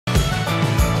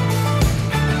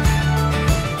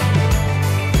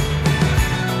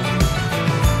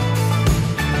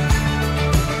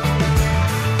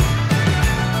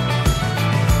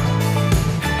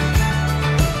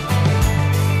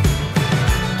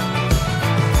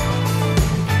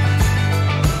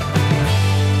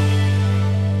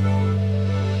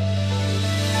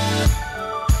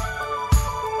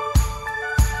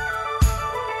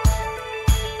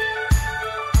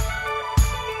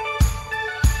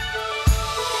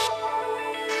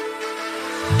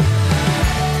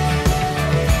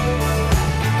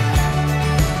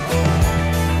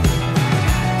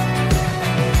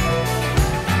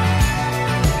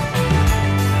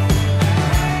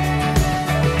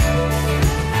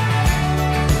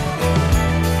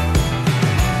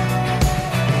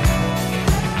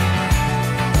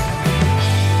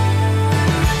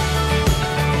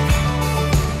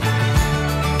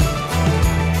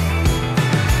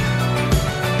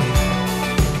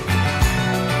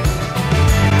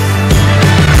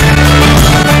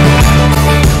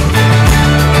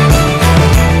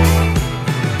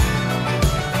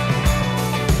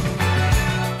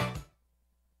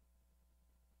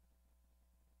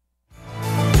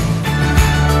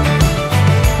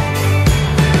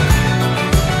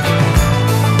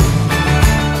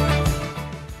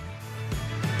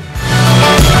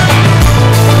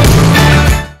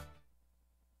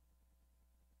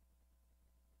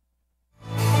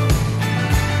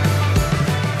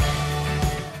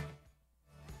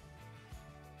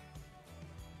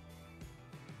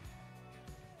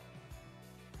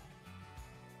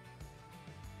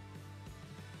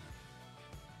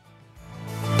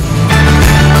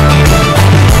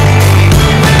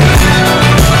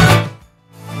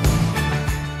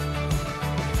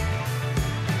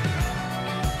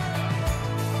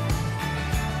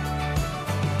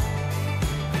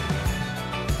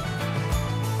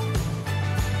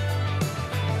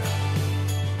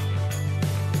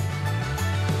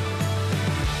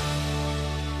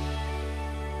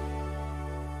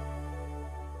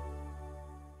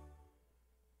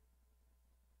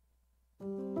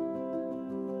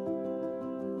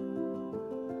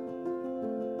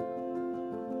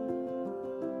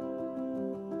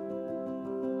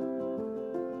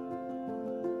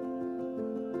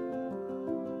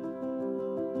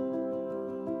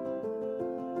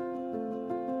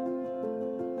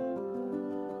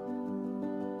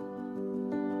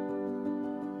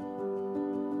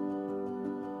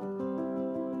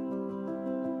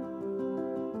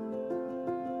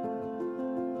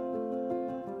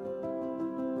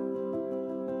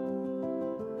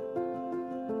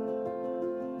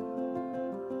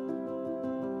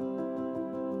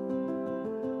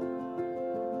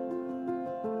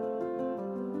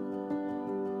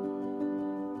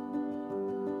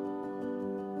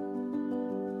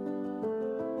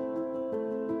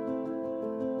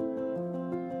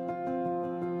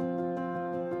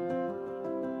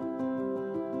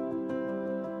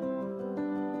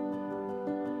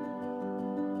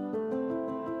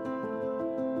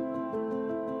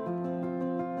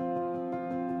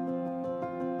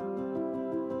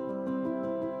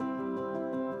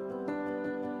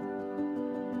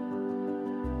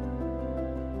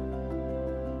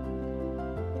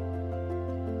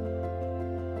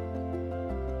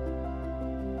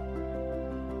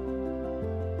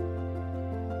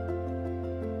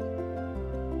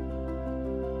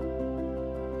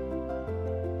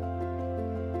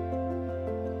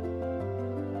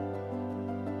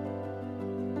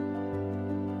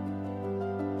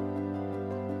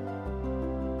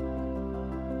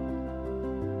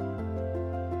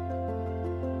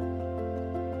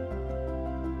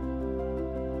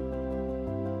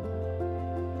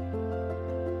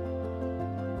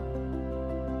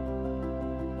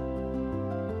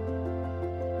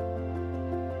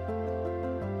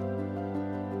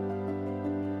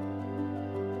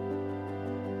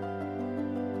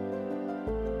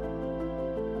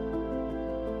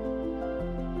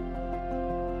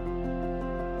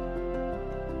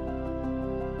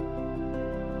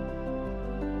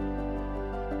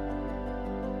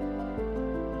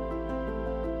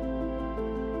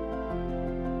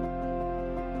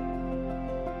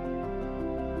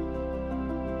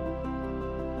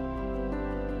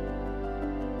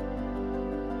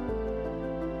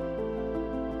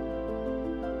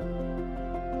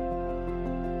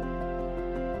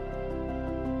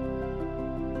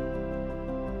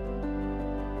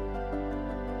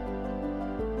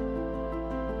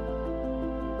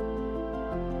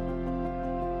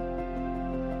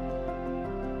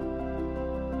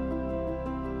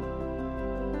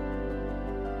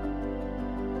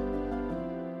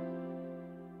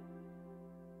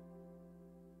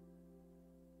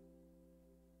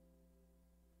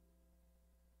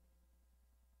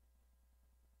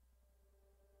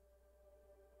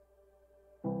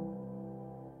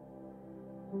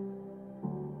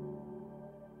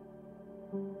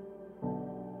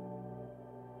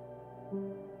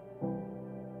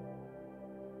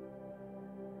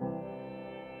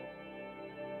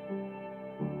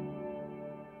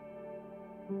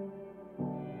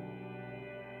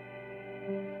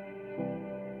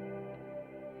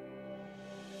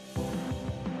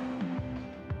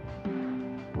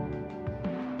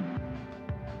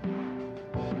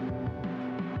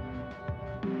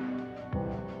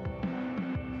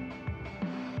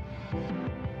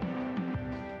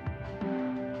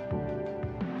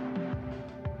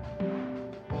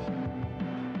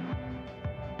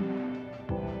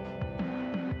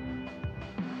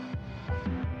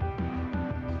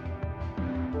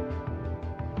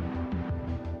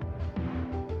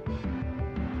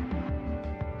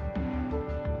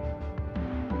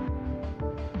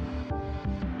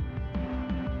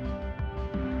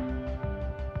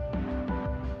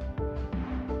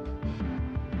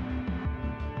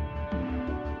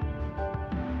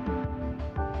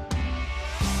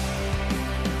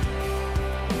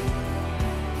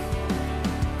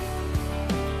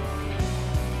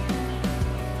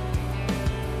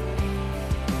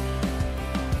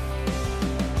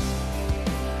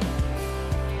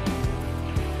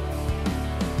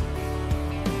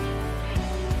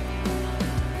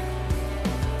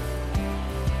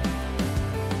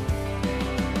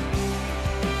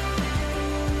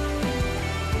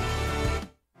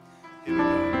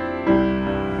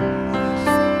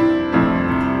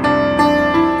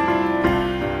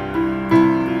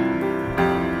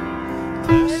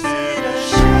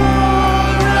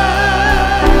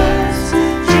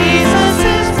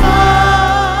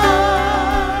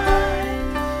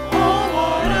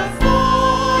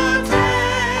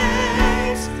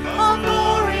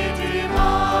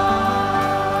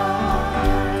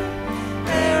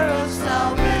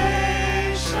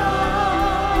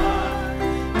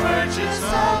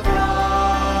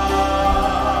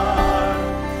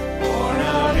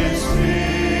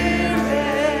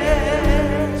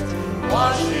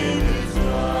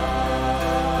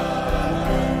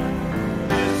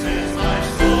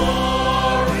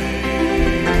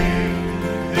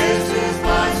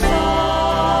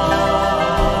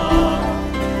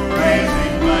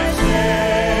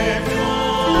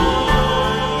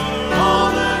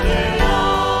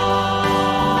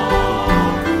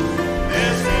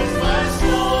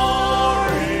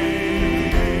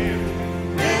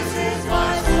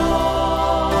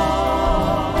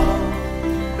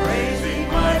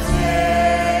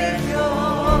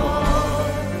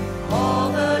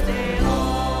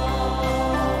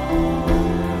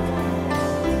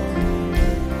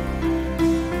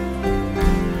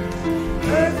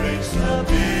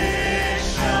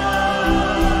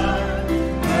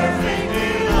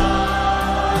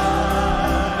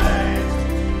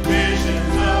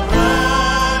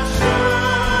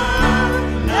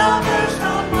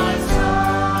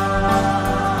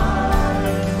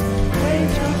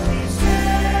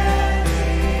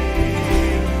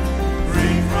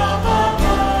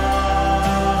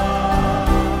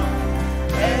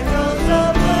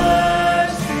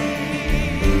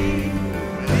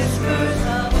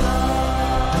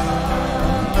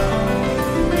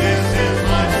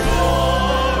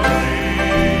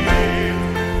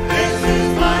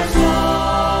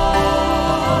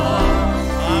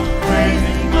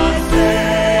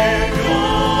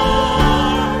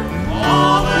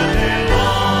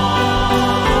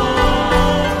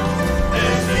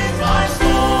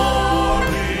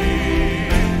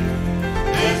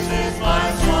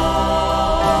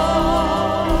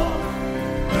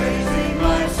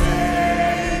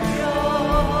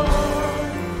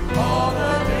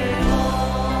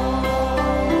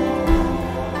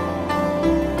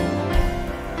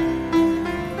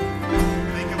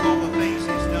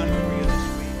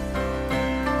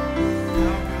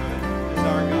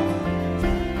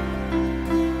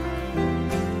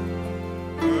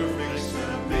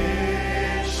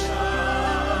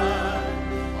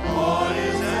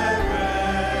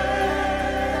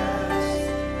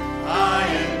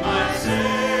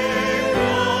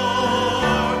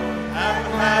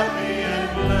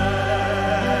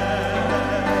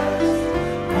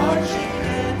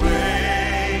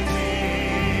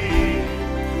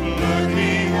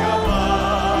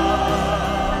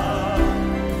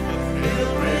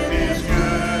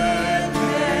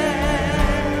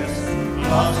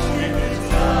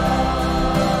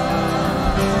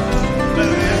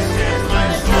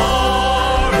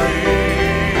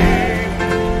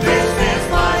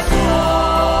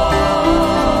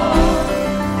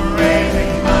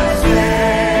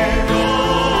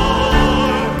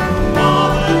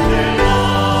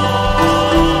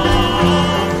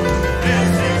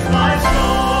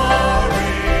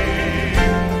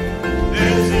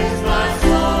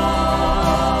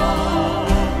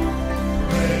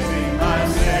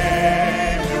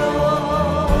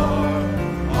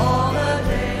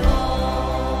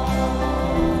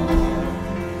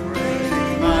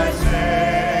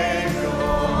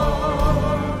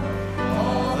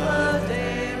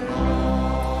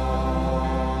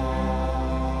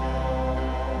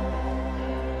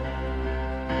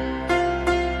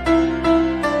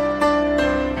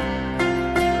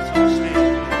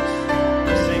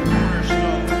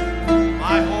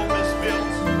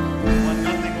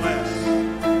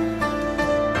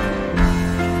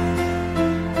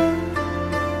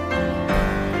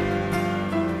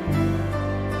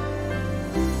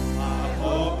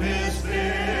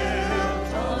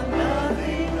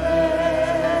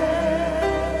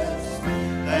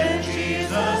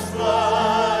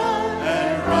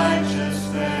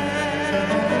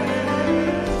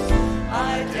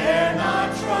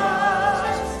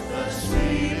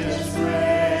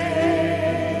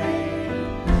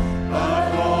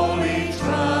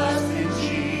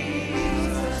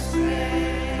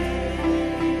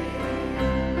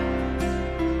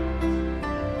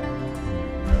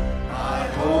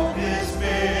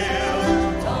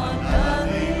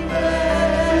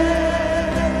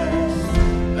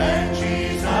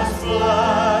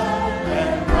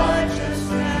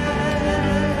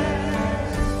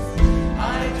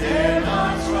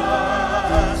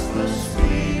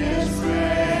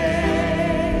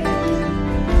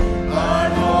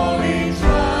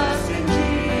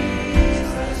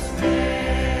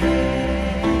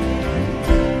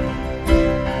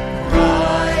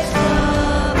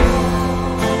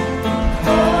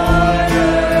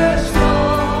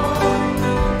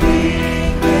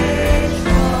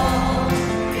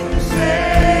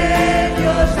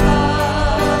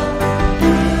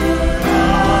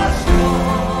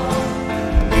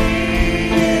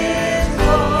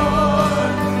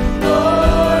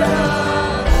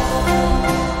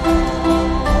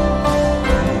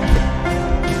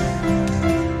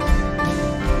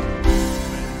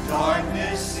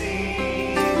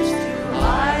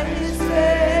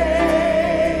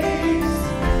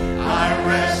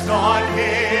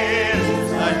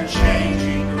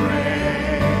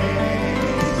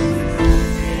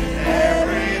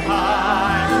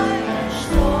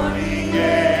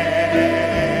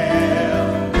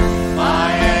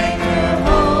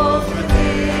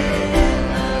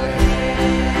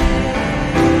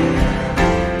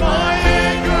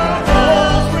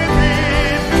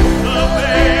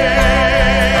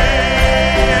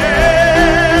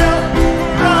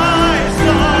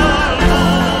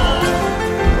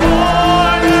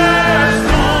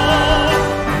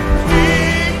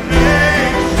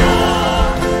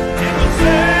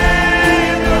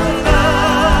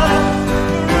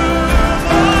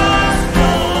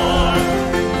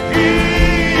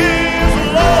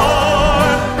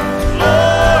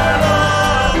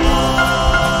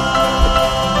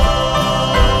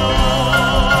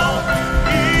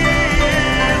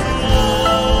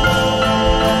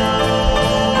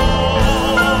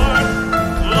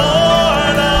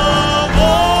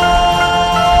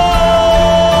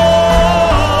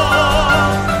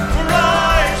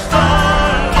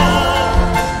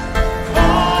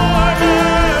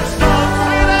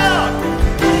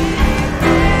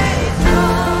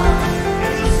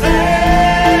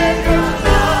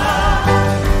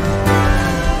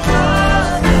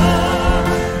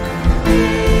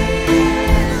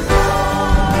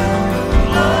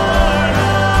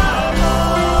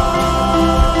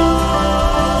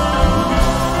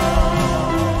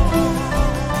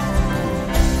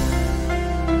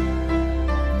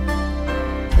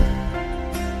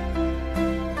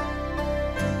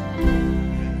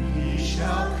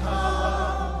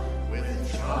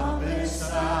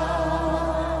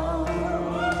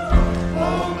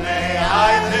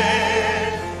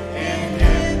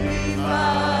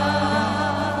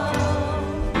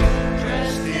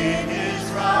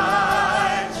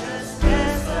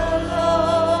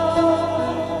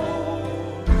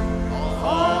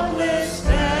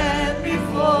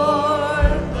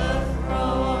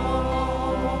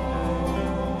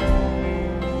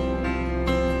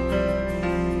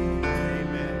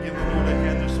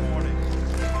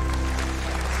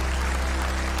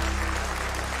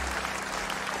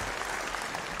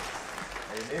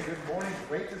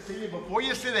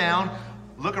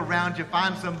Look around you,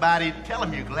 find somebody, tell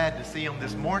them you're glad to see them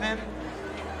this morning.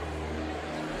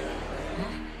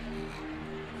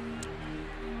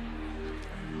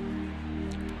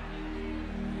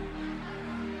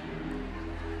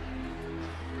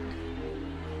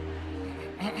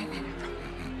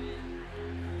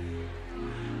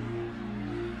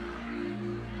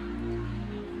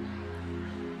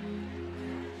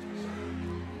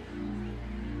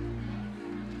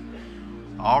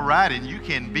 All right, and you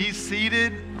can be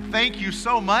seated. Thank you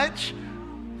so much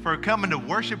for coming to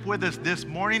worship with us this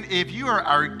morning. If you are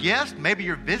our guest, maybe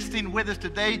you're visiting with us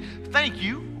today, thank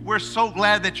you. We're so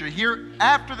glad that you're here.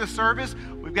 After the service,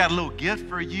 we've got a little gift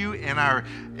for you in our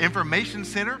information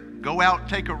center. Go out,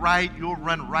 take a right, you'll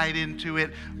run right into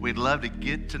it. We'd love to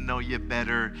get to know you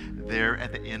better there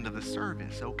at the end of the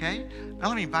service, okay? Now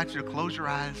let me invite you to close your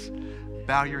eyes,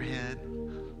 bow your head.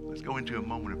 Let's go into a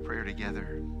moment of prayer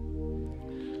together.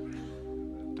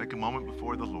 Take a moment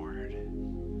before the Lord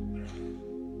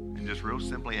and just real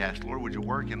simply ask, Lord, would you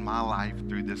work in my life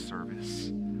through this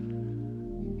service?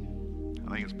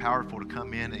 I think it's powerful to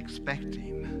come in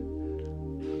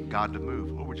expecting God to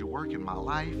move. Lord, would you work in my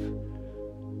life?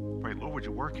 Pray, Lord, would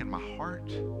you work in my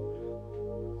heart?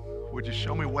 Would you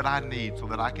show me what I need so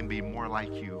that I can be more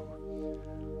like you?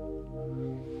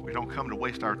 We don't come to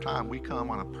waste our time. We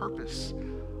come on a purpose.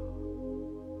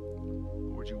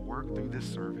 Would you work through this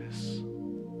service?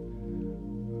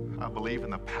 I believe in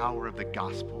the power of the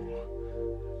gospel.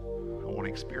 I want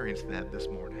to experience that this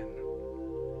morning.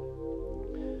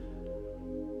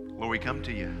 Lord, we come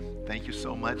to you. Thank you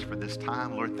so much for this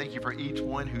time. Lord, thank you for each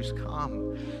one who's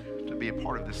come to be a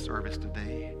part of this service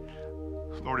today.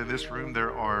 Lord, in this room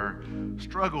there are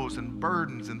struggles and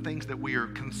burdens and things that we are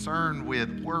concerned with,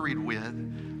 worried with.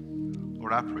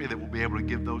 Lord, I pray that we'll be able to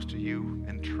give those to you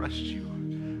and trust you,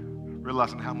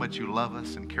 realizing how much you love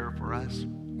us and care for us.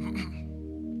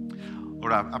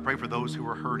 Lord, I pray for those who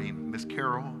are hurting. Miss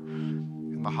Carol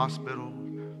in the hospital,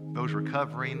 those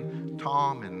recovering,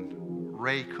 Tom and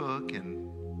Ray Cook and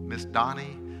Miss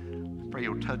Donnie. I pray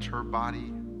you'll touch her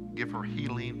body, give her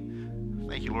healing.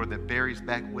 Thank you, Lord, that Barry's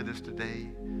back with us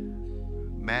today.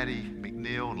 Maddie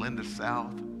McNeil and Linda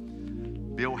South,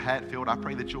 Bill Hatfield, I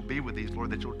pray that you'll be with these,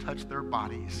 Lord, that you'll touch their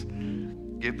bodies.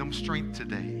 Give them strength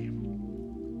today.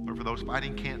 Lord, for those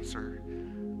fighting cancer,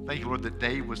 thank you, Lord, that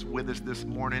Dave was with us this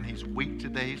morning. He's weak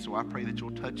today, so I pray that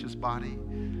you'll touch his body.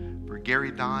 For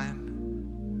Gary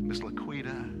Dine, Miss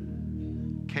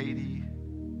Laquita, Katie,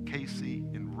 Casey,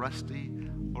 and Rusty,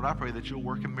 Lord, I pray that you'll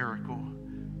work a miracle.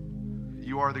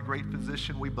 You are the great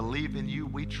physician. We believe in you.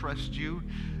 We trust you.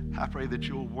 I pray that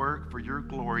you'll work for your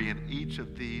glory in each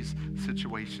of these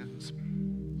situations.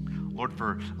 Lord,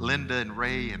 for Linda and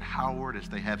Ray and Howard as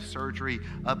they have surgery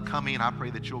upcoming, I pray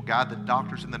that you'll guide the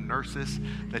doctors and the nurses,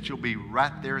 that you'll be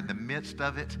right there in the midst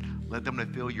of it. Let them to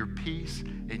feel your peace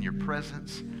and your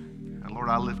presence. And Lord,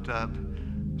 I lift up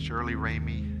Shirley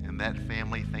Ramey and that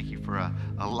family. Thank you for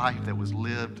a life that was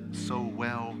lived so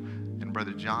well. And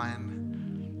Brother John,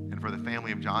 and for the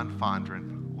family of John Fondren,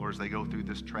 Lord, as they go through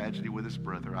this tragedy with his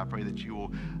brother, I pray that you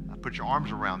will put your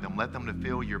arms around them. Let them to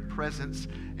feel your presence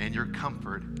and your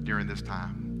comfort during this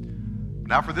time.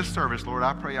 Now for this service, Lord,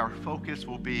 I pray our focus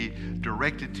will be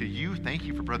directed to you. Thank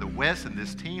you for Brother Wes and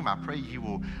this team. I pray you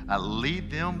will lead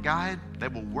them, guide. They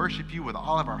will worship you with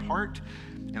all of our heart.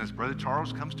 And as Brother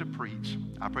Charles comes to preach,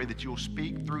 I pray that you'll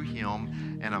speak through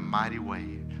him in a mighty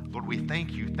way. Lord, we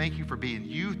thank you. Thank you for being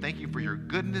you. Thank you for your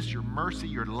goodness, your mercy,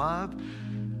 your love,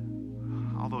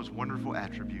 all those wonderful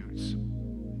attributes.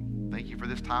 Thank you for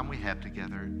this time we have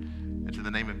together. And to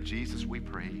the name of Jesus we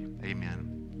pray. Amen.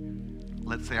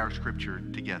 Let's say our scripture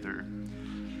together.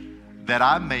 That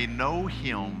I may know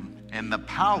him and the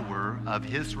power of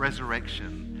his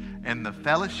resurrection and the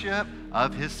fellowship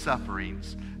of his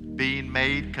sufferings, being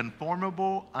made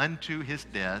conformable unto his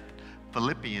death.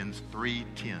 Philippians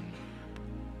 3:10.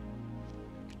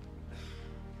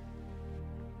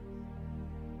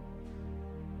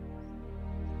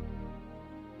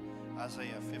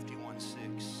 Isaiah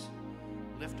 51:6.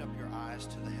 Lift up your eyes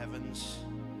to the heavens.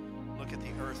 Look at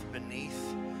the earth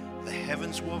beneath. The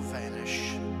heavens will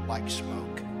vanish like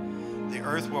smoke. The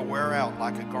earth will wear out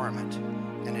like a garment,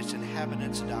 and its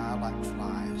inhabitants die like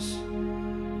flies.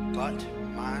 But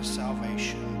my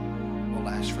salvation will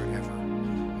last forever.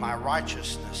 My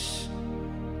righteousness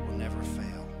will never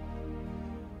fail.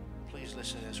 Please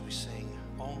listen as we sing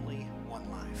Only One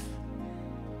Life.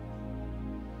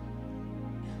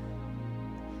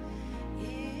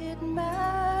 It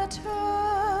matters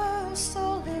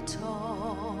so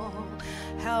little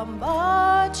how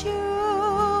much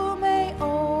you may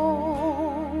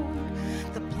own,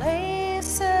 the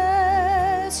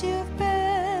places you've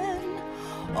been,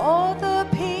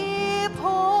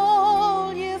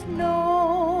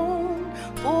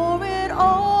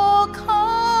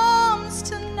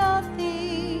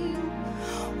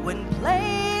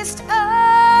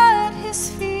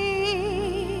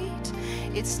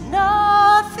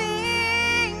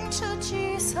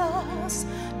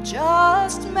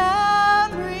 just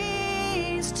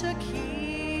memories to keep.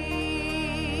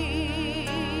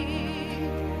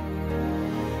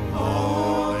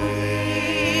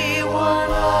 Only one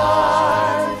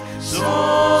life,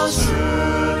 so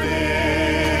soon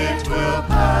it will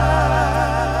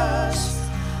pass.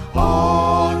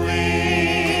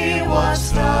 Only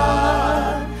what's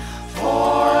done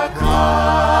for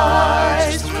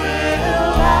Christ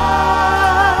will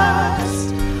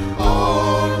last.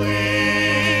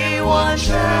 Only one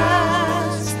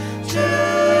chance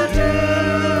to do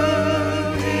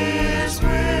His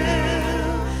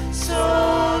will.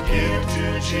 So give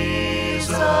to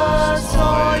Jesus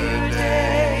all your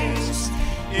days.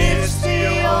 It's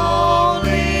the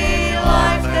only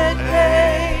life that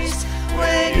pays.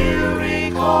 When you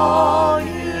recall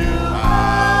you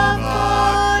have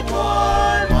but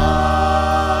one life.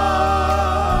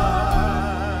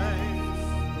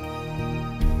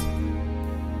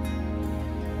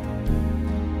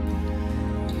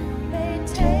 May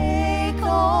take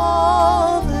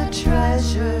all the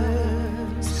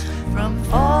treasures from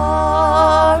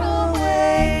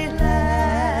faraway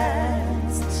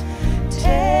lands.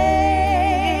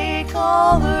 Take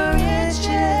all the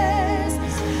riches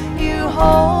you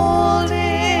hold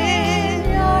in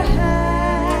your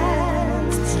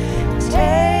hands.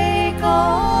 Take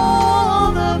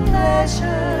all the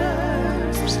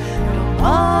pleasures no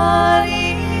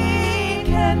money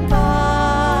can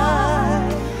buy.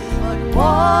 But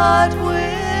what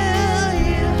will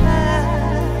you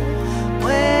have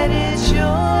when it's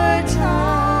your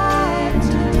time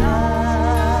to die?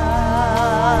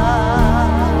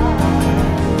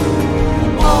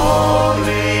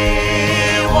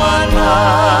 Only one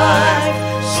life,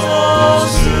 so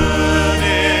soon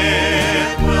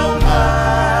it will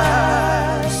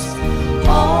pass.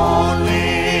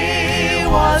 Only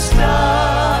what's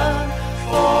done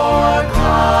for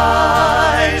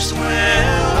Christ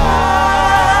will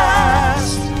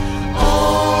last.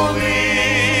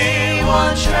 Only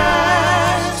one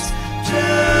chance to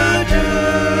do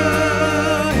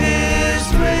His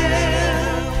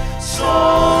will. So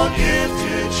give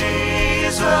to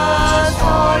Jesus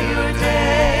all your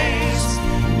days.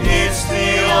 It's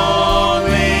the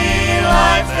only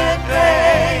life that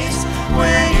pays.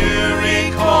 When you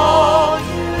recall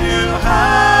you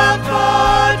have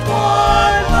but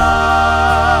one life.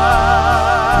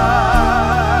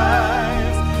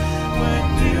 When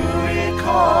you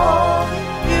recall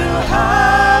you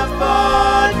have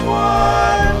but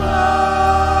one life.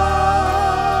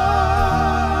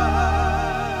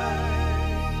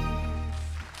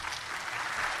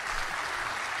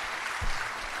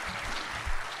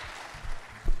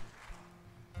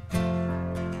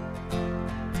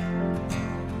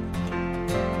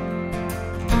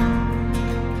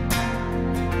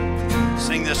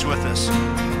 Sing this with us.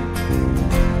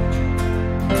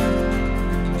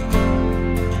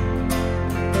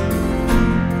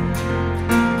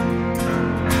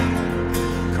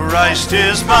 Christ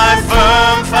is my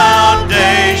firm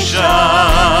foundation,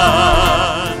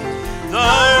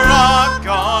 the rock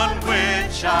on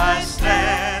which I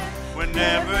stand when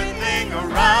everything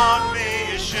around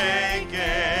me is shaken.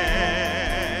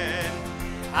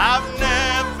 I've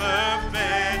never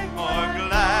been more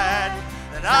glad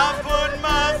that I put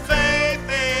my faith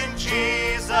in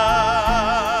Jesus,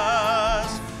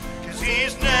 'cause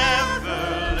He's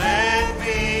never let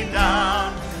me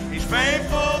down. He's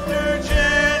faithful through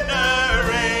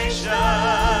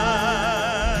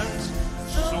generations.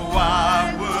 So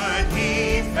why would He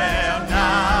fail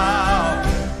now?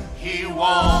 He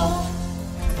won't.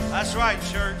 That's right,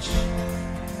 church.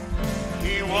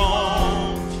 He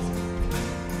won't.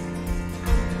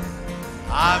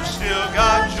 I've still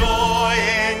got joy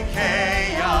in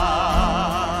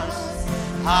chaos.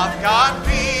 I've got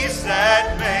peace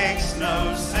that makes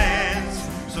no sense.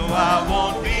 So I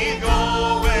won't be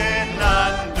going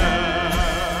under.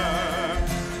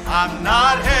 I'm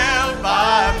not held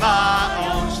by my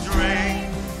own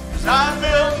strength, 'cause I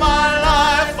built my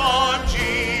life on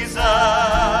Jesus.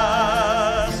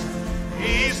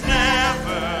 He's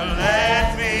never let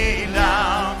me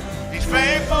down. He's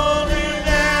faithful in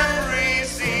every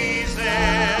season.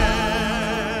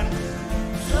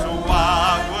 So why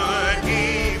would He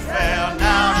fail now?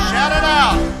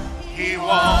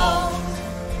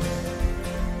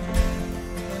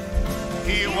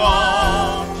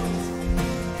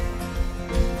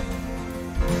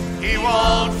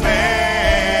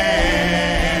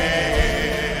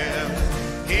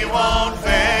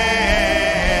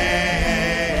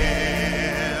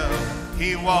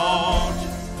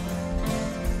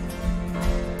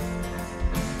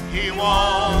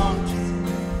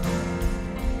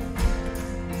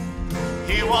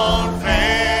 won't fail.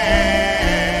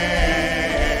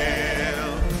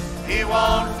 He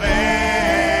won't fail.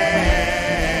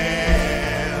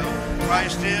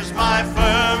 Christ is my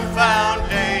firm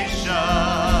foundation,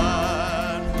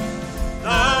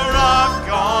 the rock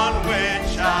on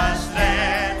which I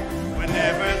stand when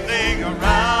everything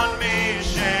around me is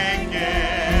shaking.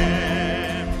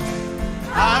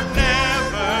 I've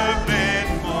never been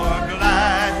more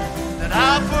glad that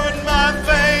I put my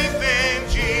faith in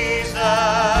Jesus,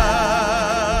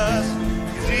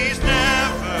 'cause He's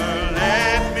never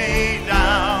let me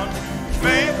down. He's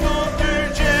faithful through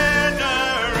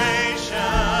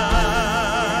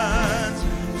generations,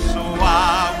 so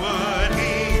why would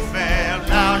He fail?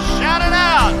 Now shout it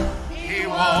out! He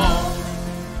won't.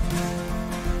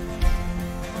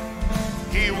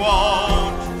 He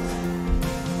won't.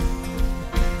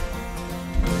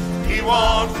 He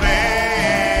won't fail.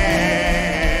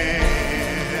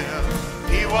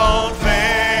 He won't fail.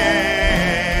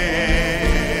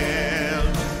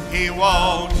 He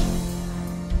won't.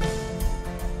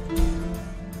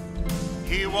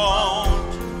 He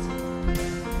won't.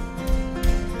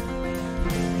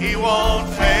 He won't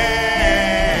fail.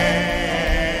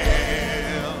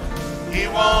 He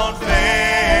won't fail.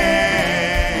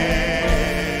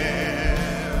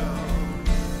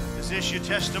 Is this your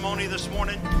testimony this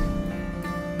morning?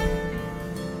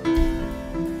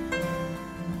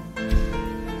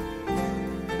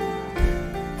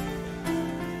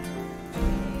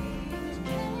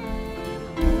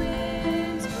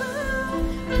 Winds blew,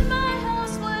 but my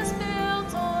house was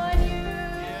built on you.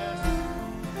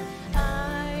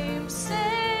 I'm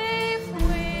safe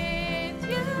with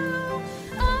you.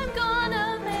 I'm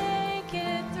gonna make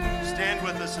it through. Stand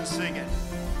with us and sing it.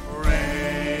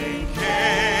 Rain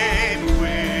came,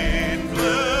 wind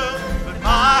blew, but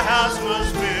my house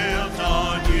was built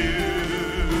on you.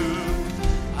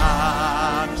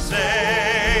 I'm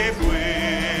safe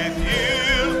with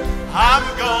you. I'm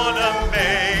gonna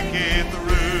make it through.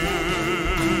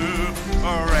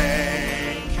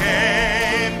 Rain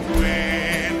came,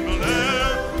 wind blew,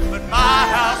 but my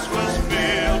house was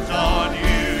built on you.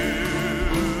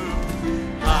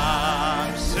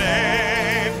 I'm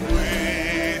safe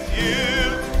with you.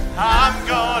 I'm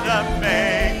gonna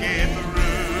make it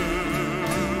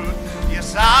through. Yes,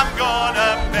 I'm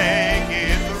gonna make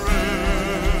it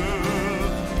through,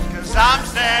 'cause I'm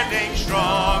standing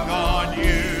strong on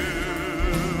you.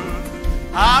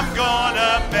 I'm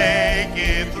gonna make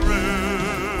it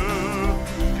through,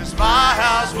 'cause my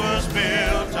house was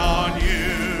built on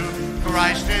you.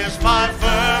 Christ is my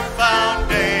firm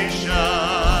foundation,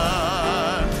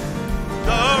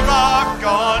 the rock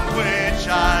on which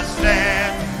I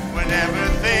stand when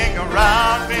everything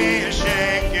around me is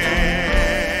shaking.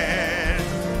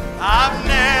 I've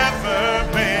never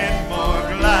been more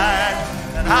glad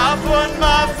that I put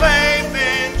my faith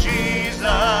in Jesus.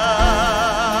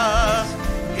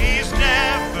 He's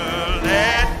never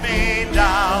let me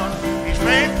down. He's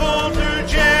faithful through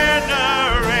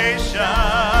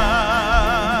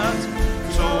generations,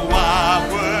 so why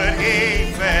would He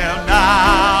fail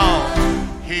now?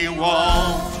 He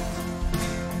won't.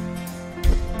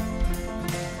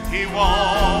 He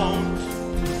won't.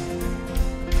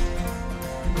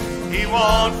 He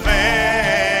won't fail.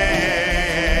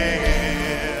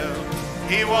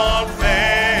 He won't fail.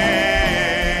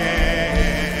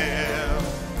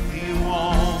 He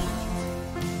won't.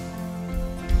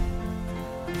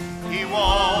 He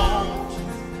won't.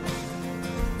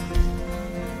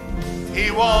 He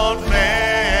won't fail.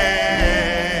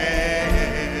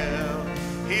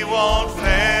 He won't fail.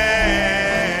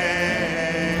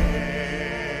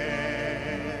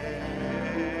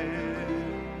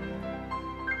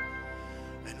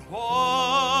 And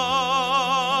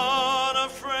what a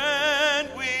friend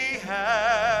we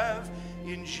have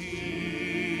in Jesus.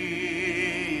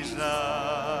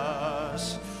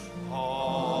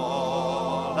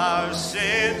 All our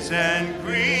sins and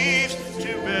griefs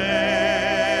to bear.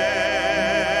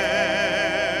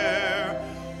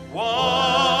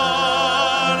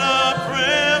 What a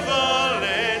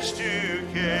privilege to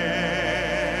carry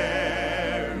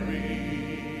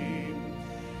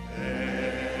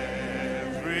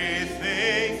everything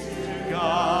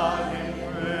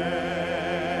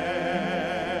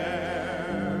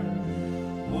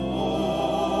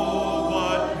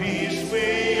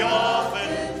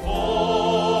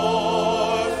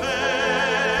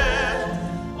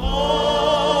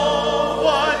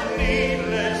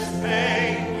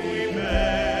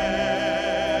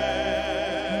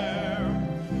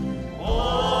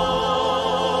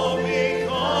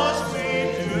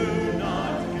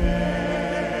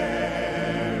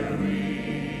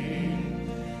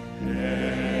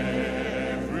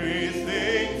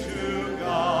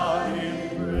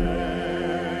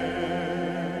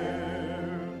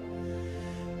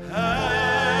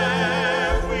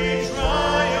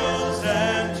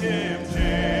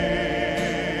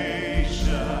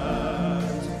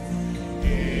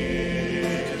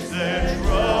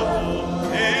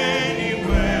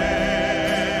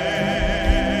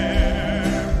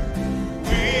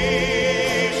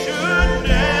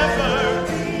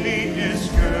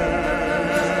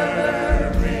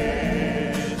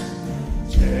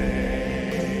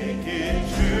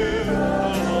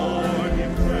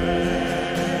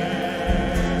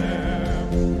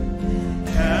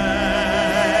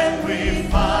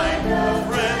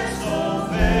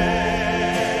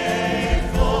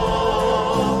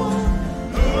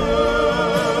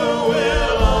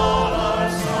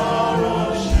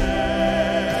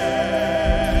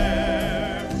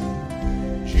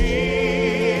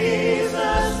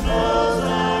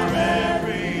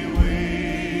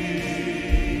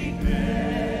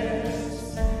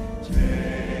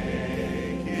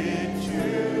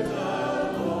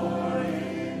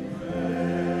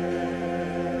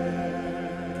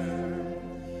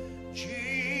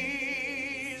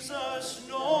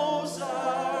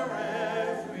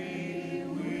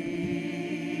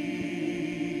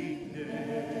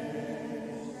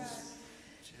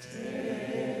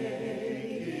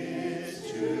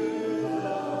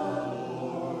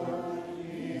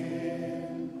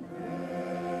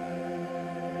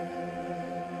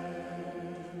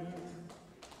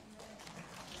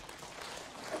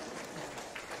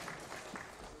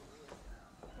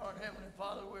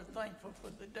Father, we're thankful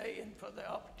for the day and for the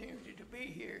opportunity to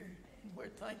be here. And we're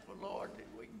thankful, Lord, that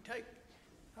we can take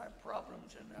our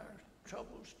problems and our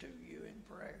troubles to you in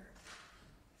prayer.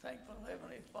 Thankful,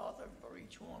 Heavenly Father, for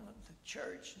each one of the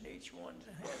church and each one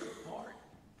that has a part.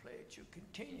 Pray that you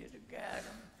continue to guide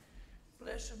them,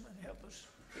 bless them, and help us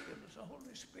give us the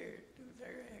Holy Spirit through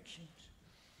their actions.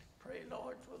 Pray,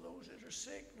 Lord, for those that are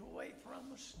sick and away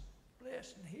from us.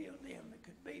 Bless and heal them that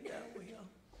could be thy will.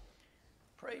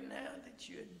 Pray now that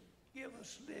you'd give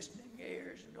us listening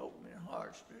ears and opening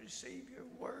hearts to receive your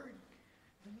word.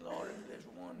 And Lord, if there's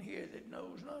one here that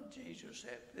knows not Jesus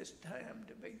at this time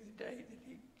to be the day that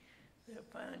they'll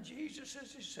find Jesus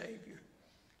as his Savior.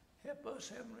 Help us,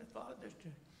 Heavenly Father,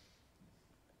 to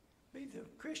be the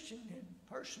Christian and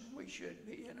person we should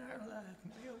be in our life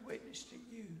and be a witness to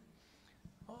you.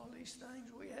 All these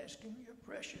things we ask in your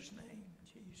precious name,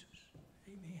 Jesus.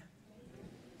 Amen.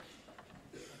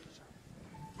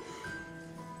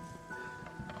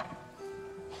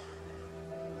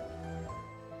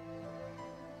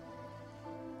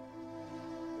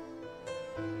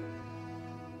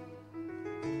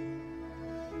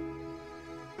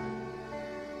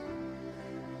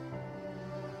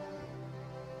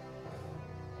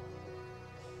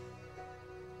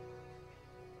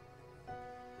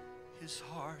 His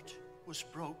heart was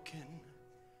broken,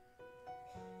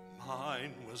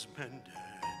 mine was mended.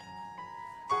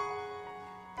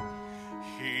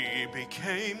 He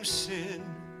became sin,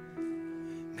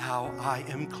 now I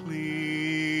am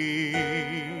clean.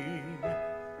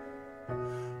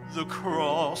 The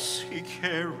cross he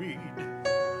carried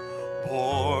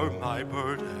bore my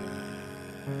burden.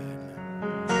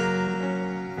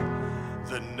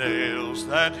 The nails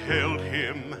that held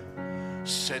him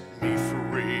set me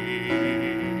free.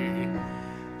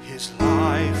 His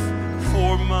life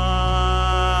for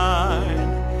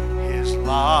mine, his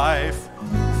life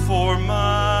for mine.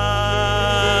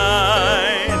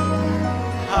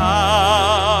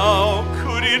 How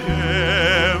could it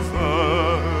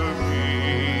ever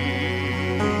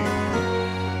be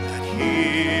that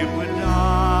he would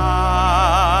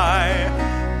die,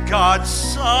 God's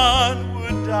Son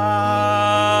would die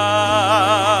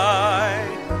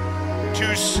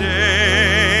to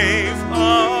save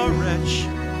a wretch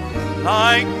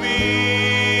like me?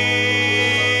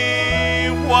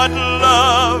 What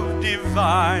love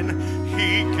divine,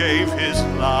 he gave his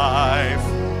life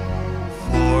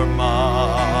for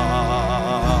mine.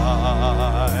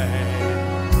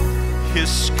 His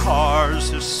scars,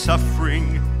 his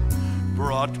suffering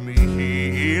brought me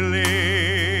healing.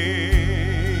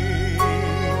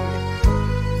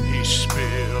 He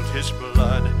spilled his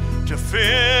blood to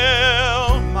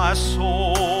fill my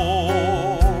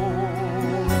soul.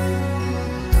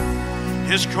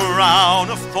 His crown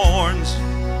of thorns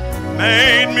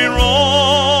made me royalty.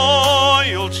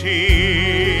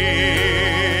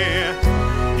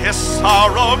 His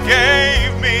sorrow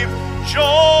gave me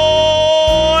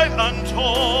joy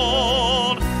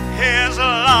untold. His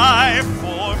life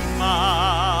for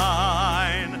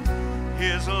mine,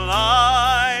 his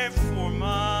life for mine.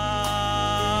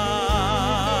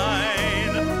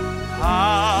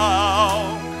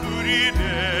 How could it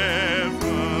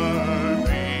ever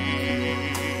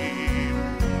be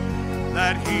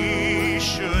that he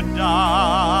should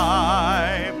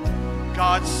die,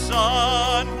 God's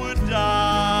Son would die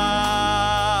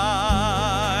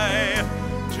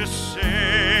to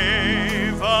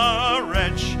save a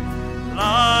wretch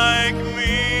like me?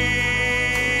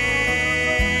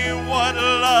 What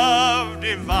love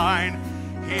divine,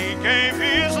 he gave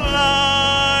his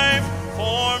life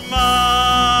for mine.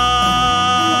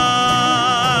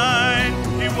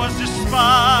 He was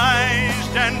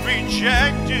despised and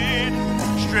rejected,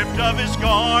 stripped of his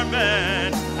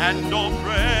garment and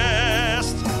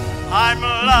oppressed. I'm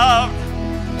loved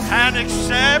and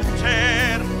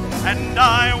accepted, and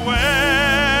I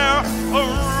wear a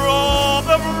robe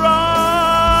of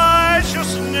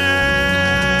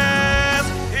righteousness.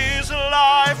 His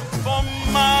life for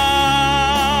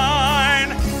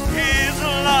mine, his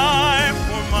life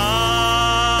for mine.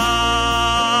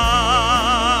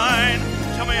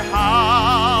 Tell me,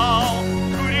 how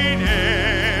could it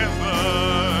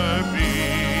ever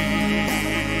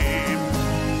be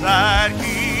that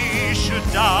he should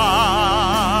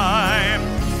die,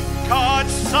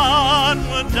 God's Son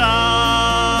would die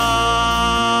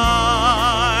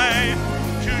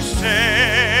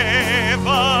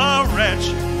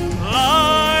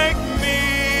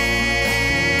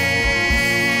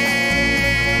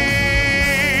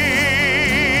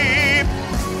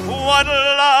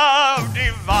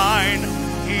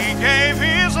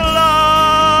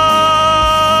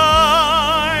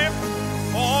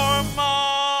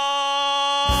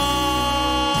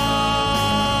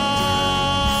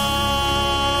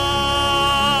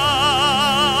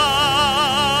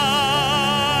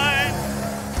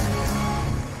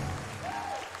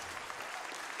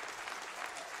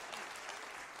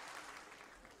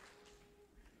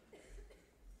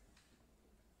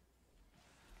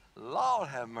Lord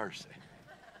have mercy.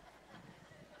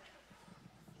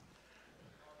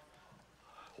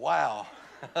 Wow.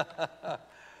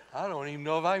 I don't even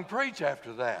know if I can preach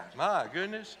after that. My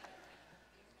goodness.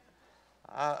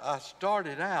 I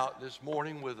started out this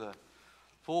morning with a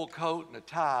full coat and a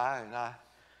tie, and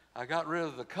I got rid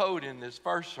of the coat in this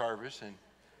first service,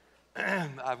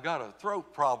 and I've got a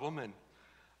throat problem, and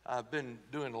I've been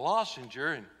doing lozenger,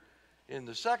 and in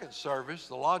the second service,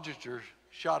 the lozenger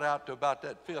shot out to about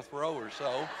that fifth row or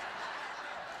so.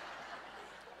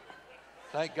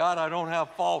 Thank God I don't have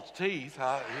false teeth.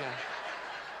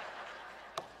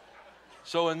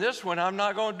 So in this one, I'm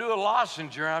not going to do a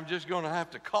lozenger. I'm just going to have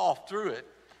to cough through it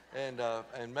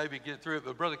and maybe get through it.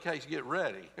 But Brother Case, get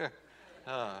ready.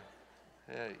 Oh,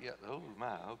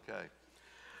 my, okay.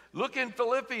 Look in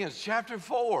Philippians chapter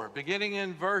 4, beginning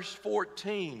in verse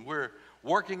 14. We're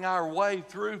working our way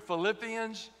through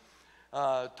Philippians,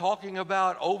 talking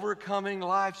about overcoming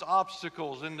life's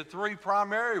obstacles, and the three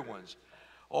primary ones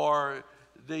are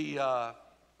the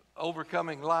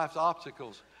overcoming life's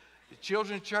obstacles. The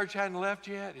children's church hadn't left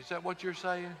yet? Is that what you're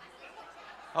saying?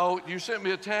 Oh, you sent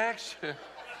me a text?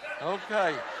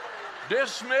 Okay.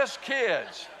 Dismiss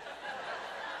kids.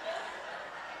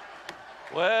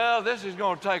 Well, this is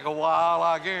going to take a while,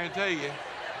 I guarantee you.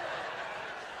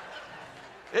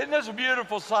 Isn't this a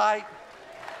beautiful sight?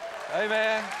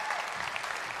 Amen.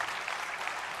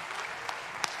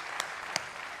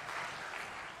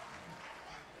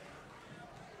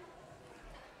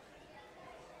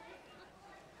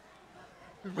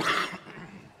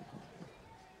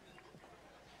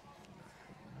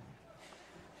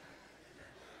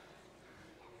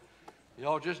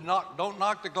 Y'all just don't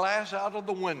knock the glass out of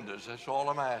the windows. That's all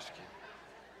I'm asking.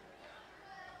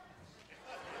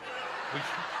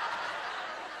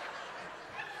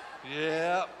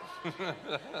 Yep.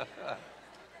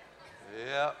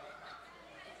 Yep.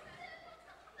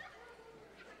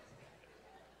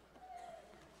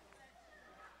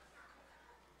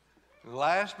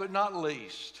 Last but not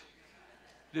least,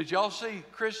 did y'all see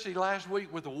Christy last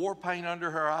week with the war paint under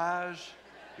her eyes?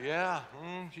 Yeah,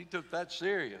 she took that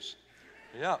serious.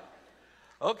 Yeah.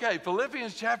 Okay,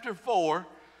 Philippians chapter 4,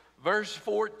 verse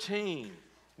 14.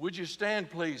 Would you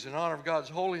stand, please, in honor of God's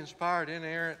holy, inspired,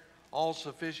 inerrant,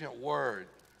 all-sufficient word?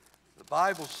 The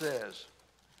Bible says,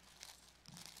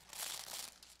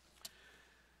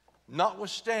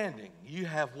 notwithstanding, you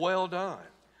have well done,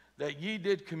 that ye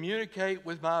did communicate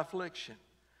with my affliction.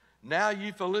 Now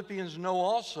ye Philippians know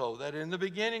also that in the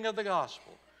beginning of the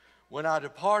gospel, when I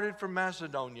departed from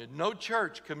Macedonia, no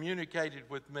church communicated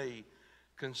with me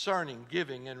concerning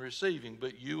giving and receiving,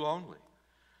 but you only.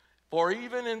 For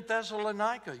even in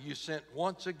Thessalonica you sent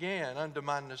once again unto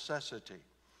my necessity,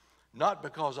 not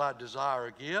because I desire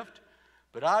a gift,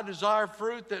 but I desire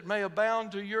fruit that may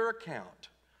abound to your account.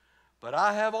 But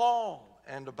I have all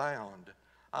and abound.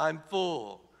 I'm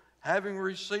full, having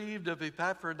received of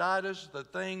Epaphroditus the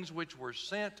things which were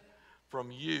sent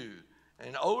from you,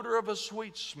 an odor of a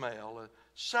sweet smell, a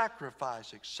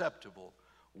sacrifice acceptable,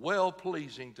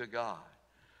 well-pleasing to God.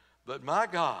 But my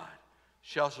God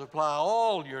shall supply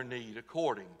all your need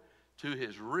according to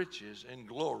his riches and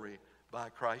glory by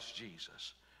Christ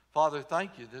Jesus. Father,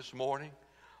 thank you this morning.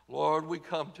 Lord, we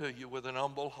come to you with an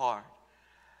humble heart.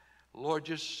 Lord,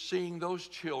 just seeing those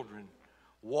children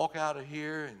walk out of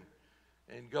here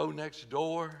and go next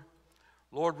door,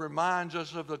 Lord, reminds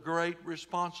us of the great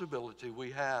responsibility we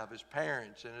have as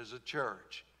parents and as a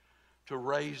church to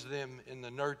raise them in the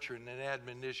nurturing and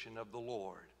admonition of the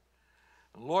Lord.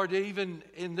 Lord, even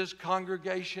in this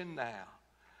congregation now,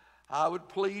 I would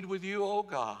plead with you, oh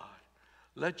God,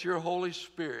 let your Holy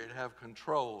Spirit have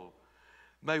control.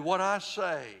 May what I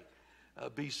say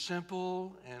be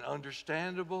simple and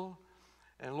understandable.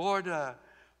 And Lord,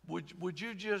 would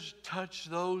you just touch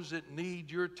those that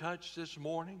need your touch this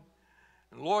morning?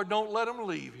 And Lord, don't let them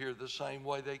leave here the same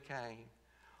way they came.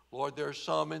 Lord, there are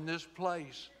some in this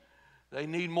place. They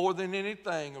need more than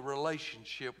anything a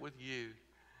relationship with you.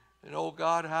 And oh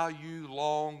God, how you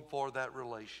long for that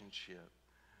relationship.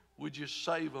 Would you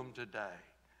save them today?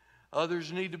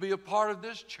 Others need to be a part of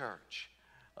this church.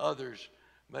 Others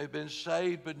may have been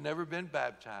saved but never been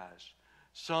baptized.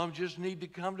 Some just need to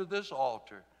come to this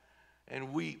altar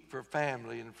and weep for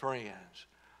family and friends.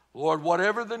 Lord,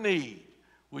 whatever the need,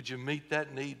 would you meet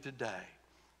that need today?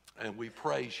 And we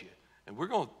praise you. And we're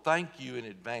going to thank you in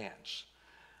advance.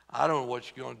 I don't know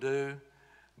what you're going to do,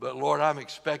 but Lord, I'm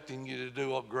expecting you to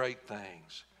do great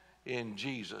things in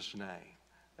Jesus' name.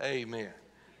 Amen.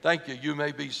 Thank you. You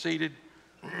may be seated.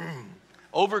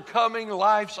 Overcoming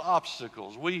life's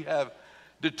obstacles. We have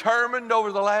determined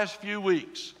over the last few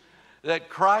weeks that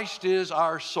Christ is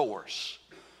our source.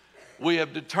 We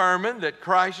have determined that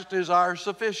Christ is our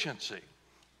sufficiency.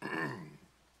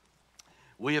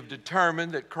 We have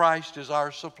determined that Christ is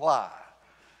our supply.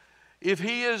 If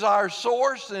He is our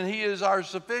source, and He is our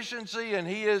sufficiency, and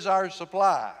He is our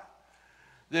supply,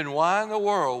 then why in the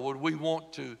world would we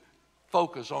want to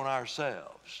focus on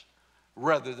ourselves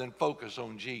rather than focus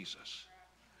on Jesus?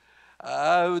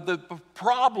 The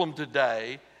problem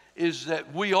today is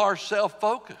that we are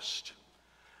self-focused.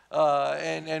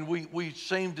 And we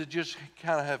seem to just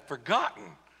kind of have forgotten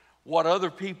what other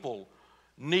people's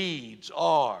needs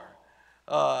are.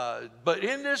 But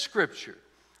in this scripture,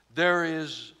 there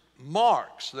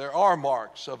are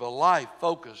marks of a life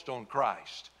focused on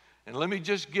Christ. And let me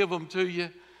just give them to you.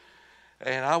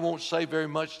 And I won't say very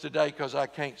much today because I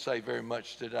can't say very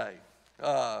much today.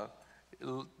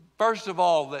 First of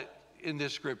all, that in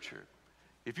this scripture,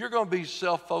 if you're going to be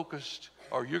self-focused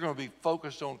or you're going to be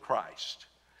focused on Christ,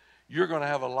 you're going to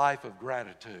have a life of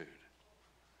gratitude.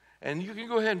 And you can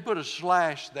go ahead and put a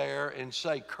slash there and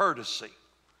say courtesy.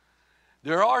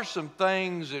 There are some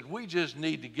things that we just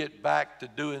need to get back to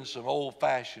doing some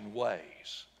old-fashioned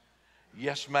ways.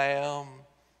 Yes, ma'am.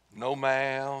 No,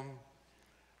 ma'am.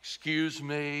 Excuse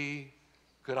me.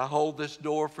 Could I hold this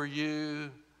door for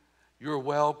you? You're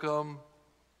welcome.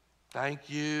 Thank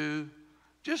you.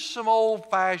 Just some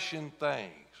old-fashioned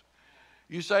things.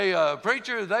 You say,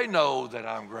 preacher, they know that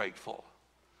I'm grateful.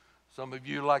 Some of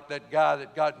you, like that guy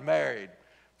that got married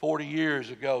 40 years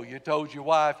ago, you told your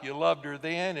wife you loved her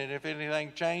then, and if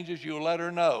anything changes, you'll let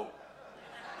her know.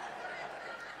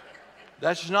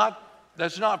 That's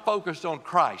not focused on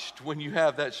Christ when you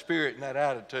have that spirit and that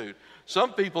attitude.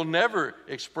 Some people never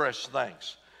express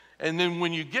thanks. And then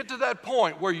when you get to that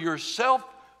point where you're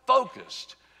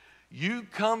self-focused, you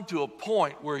come to a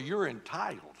point where you're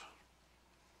entitled.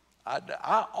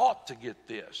 I ought to get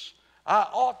this. I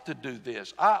ought to do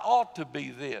this. I ought to be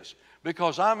this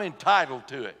because I'm entitled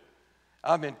to it.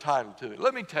 I'm entitled to it.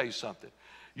 Let me tell you something.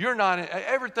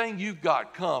 Everything you've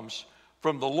got comes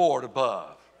from the Lord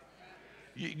above.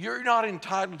 You're not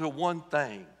entitled to one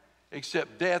thing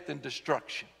except death and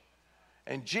destruction.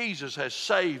 And Jesus has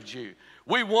saved you.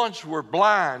 We once were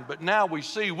blind, but now we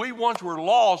see. We once were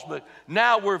lost, but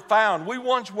now we're found. We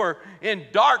once were in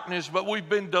darkness, but we've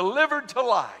been delivered to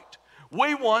light.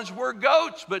 We once were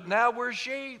goats, but now we're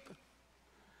sheep.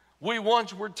 We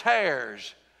once were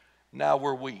tares, now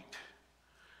we're wheat.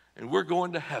 And we're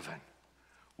going to heaven.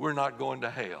 We're not going to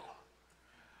hell.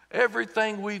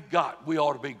 Everything we've got, we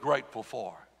ought to be grateful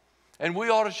for. And we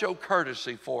ought to show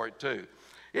courtesy for it too.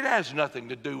 It has nothing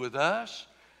to do with us.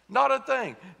 Not a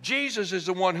thing. Jesus is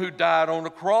the one who died on the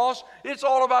cross. It's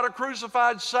all about a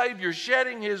crucified Savior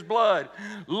shedding His blood,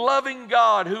 loving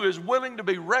God who is willing to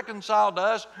be reconciled to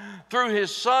us through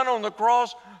His Son on the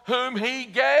cross whom He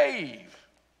gave.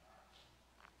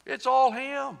 It's all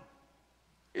Him.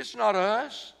 It's not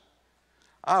us.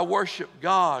 I worship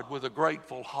God with a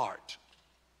grateful heart.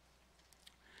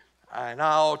 And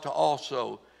I ought to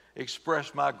also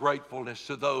express my gratefulness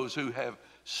to those who have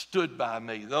stood by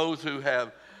me, those who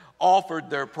have offered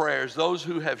their prayers, those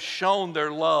who have shown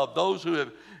their love, those who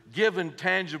have given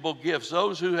tangible gifts,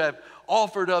 those who have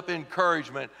offered up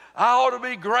encouragement. I ought to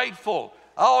be grateful.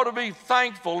 I ought to be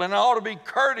thankful, and I ought to be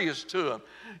courteous to them.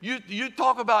 You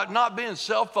talk about not being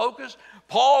self-focused.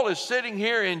 Paul is sitting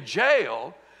here in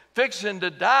jail, fixing to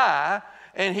die,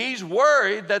 and he's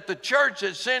worried that the church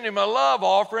that sent him a love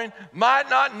offering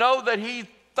might not know that he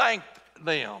thanked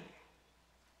them.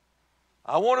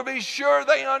 I want to be sure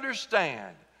they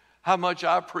understand how much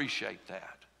I appreciate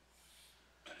that.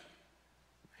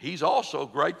 He's also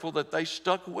grateful that they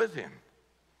stuck with him.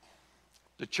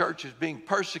 The church is being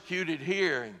persecuted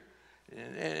here,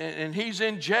 and he's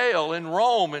in jail in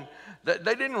Rome, and they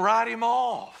didn't write him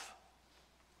off.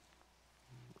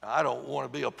 I don't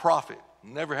want to be a prophet,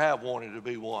 never have wanted to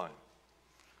be one.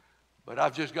 But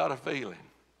I've just got a feeling,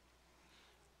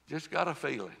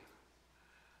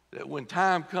 that when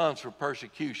time comes for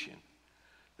persecution,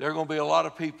 there are going to be a lot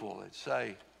of people that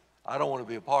say, I don't want to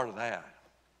be a part of that.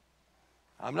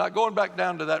 I'm not going back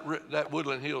down to that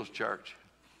Woodland Hills church.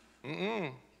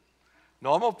 No,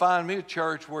 I'm going to find me a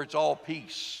church where it's all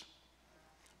peace,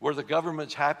 where the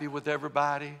government's happy with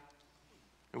everybody,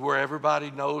 and where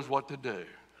everybody knows what to do.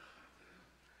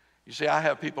 You see, I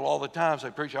have people all the time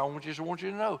say, preacher, I want you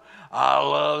to know, I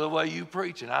love the way you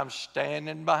preach, and I'm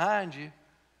standing behind you.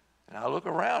 And I look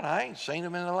around, I ain't seen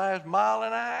them in the last mile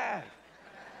and a half.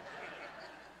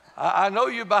 I know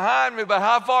you're behind me, but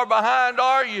how far behind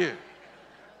are you?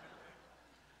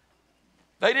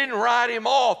 They didn't write him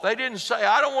off. They didn't say,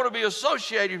 I don't want to be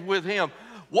associated with him.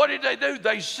 What did?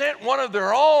 They sent one of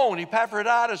their own,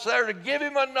 Epaphroditus, there to give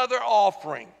him another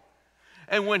offering.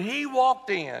 And when he walked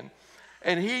in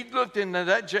and he looked into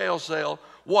that jail cell,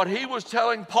 what he was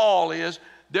telling Paul is,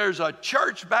 there's a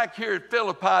church back here at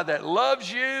Philippi that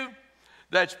loves you,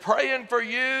 that's praying for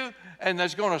you, and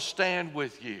that's going to stand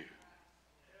with you.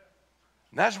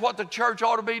 And that's what the church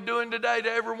ought to be doing today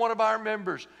to every one of our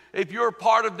members. If you're a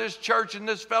part of this church and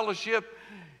this fellowship,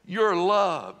 you're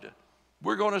loved.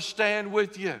 We're going to stand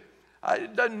with you.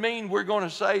 It doesn't mean we're going to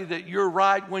say that you're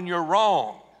right when you're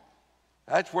wrong.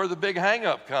 That's where the big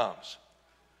hang-up comes.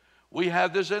 We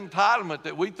have this entitlement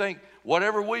that we think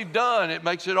whatever we've done, it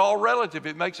makes it all relative.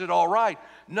 It makes it all right.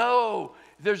 No,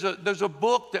 there's a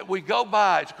book that we go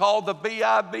by. It's called the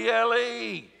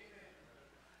Bible.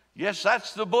 Yes,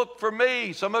 that's the book for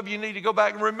me. Some of you need to go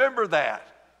back and remember that.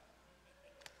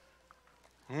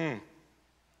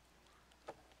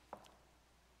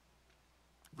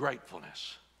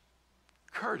 Gratefulness,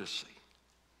 courtesy.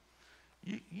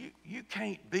 You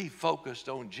can't be focused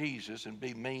on Jesus and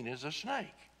be mean as a snake.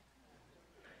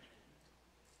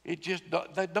 They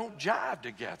don't jive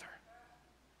together.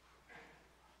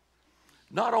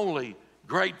 Not only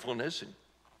gratefulness and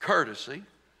courtesy,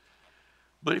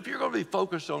 but if you're going to be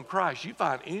focused on Christ, you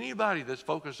find anybody that's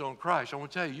focused on Christ, I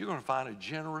want to tell you, you're going to find a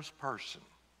generous person.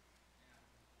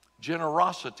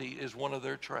 Generosity is one of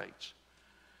their traits.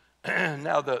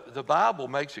 Now, the Bible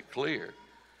makes it clear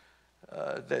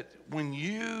that when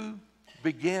you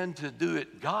begin to do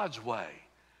it God's way,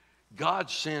 God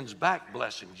sends back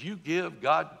blessings. You give,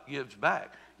 God gives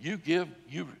back. You give,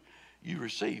 you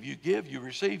receive. You give, you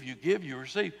receive. You give, you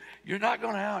receive. You're not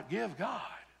going to outgive God.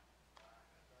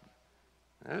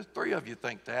 There's 3 of you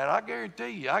think that. I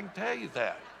guarantee you, I can tell you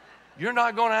that. You're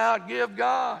not going to outgive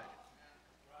God.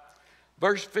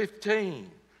 Verse 15,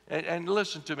 and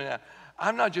listen to me now.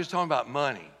 I'm not just talking about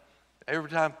money. Every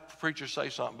time preachers say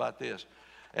something about this,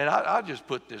 and I just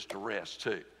put this to rest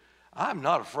too. I'm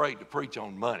not afraid to preach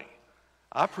on money.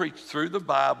 I preach through the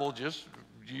Bible, just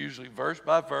usually verse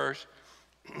by verse.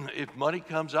 If money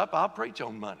comes up, I'll preach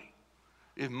on money.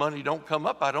 If money don't come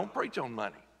up, I don't preach on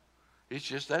money. It's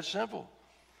just that simple.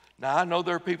 Now, I know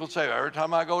there are people who say, every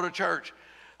time I go to church,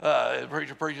 the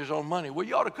preacher preaches on money. Well,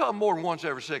 you ought to come more than once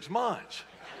every 6 months.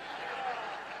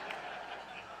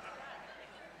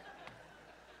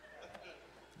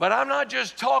 But I'm not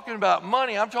just talking about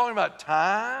money. I'm talking about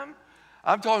time.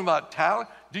 I'm talking about talent.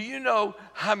 Do you know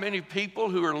how many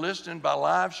people who are listening by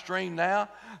live stream now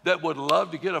that would love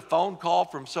to get a phone call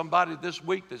from somebody this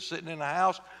week that's sitting in a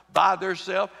house by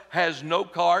themselves, has no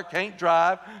car, can't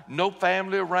drive, no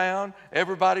family around,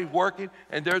 everybody's working,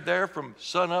 and they're there from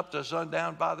sun up to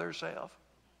sundown by themselves?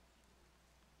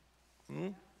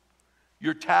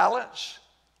 Your talents.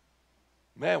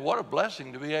 Man, what a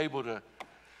blessing to be able to.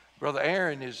 Brother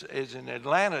Aaron is in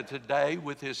Atlanta today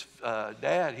with his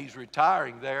dad. He's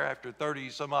retiring there after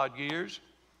 30 some odd years.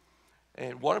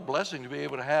 And what a blessing to be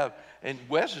able to have. And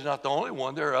Wes is not the only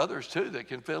one. There are others too that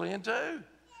can fill in too.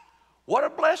 What a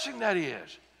blessing that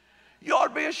is. You ought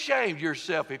to be ashamed of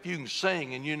yourself if you can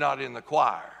sing and you're not in the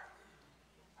choir.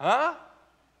 Huh?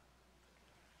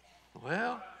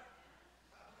 Well,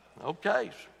 okay.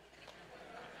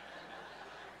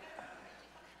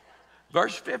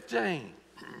 Verse 15.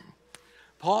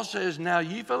 Paul says, now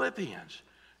ye Philippians,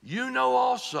 you know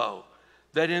also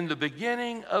that in the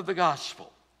beginning of the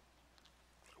gospel,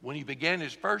 when he began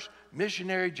his first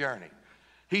missionary journey,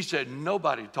 he said,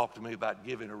 nobody talked to me about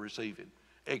giving or receiving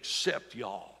except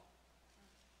y'all.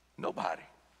 Nobody.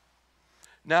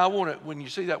 Now, when you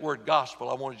see that word gospel,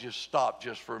 I want to just stop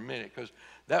just for a minute, because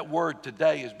that word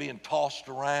today is being tossed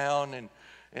around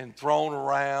and thrown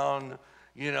around,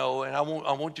 you know, and I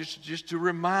want just to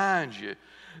remind you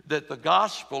that the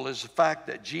gospel is the fact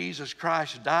that Jesus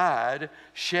Christ died,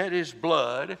 shed his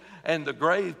blood, and the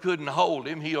grave couldn't hold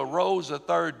him. He arose the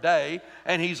 3rd day,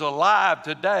 and he's alive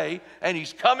today, and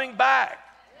he's coming back.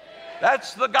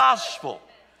 That's the gospel.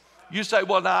 You say,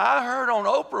 well, now I heard on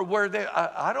Oprah where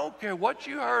I don't care what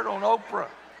you heard on Oprah.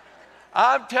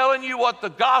 I'm telling you what the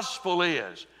gospel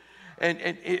is. And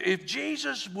if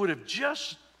Jesus would have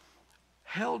just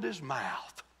held his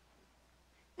mouth,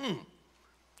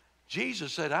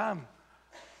 Jesus said, I'm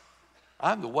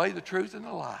the way, the truth, and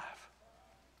the life.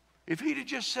 If he'd have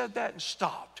just said that and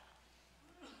stopped,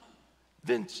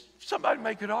 then somebody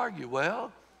may could argue,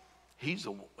 well, he's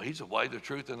the way, the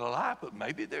truth, and the life, but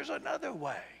maybe there's another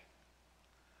way.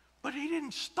 But he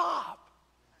didn't stop.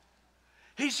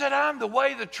 He said, I'm the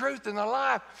way, the truth, and the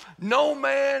life. No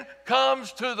man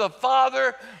comes to the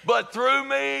Father but through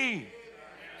me.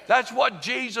 That's what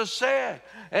Jesus said.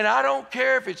 And I don't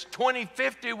care if it's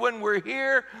 2050 when we're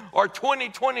here or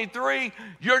 2023,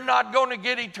 you're not going to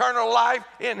get eternal life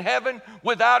in heaven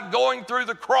without going through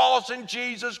the cross in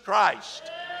Jesus Christ.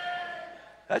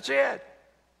 That's it.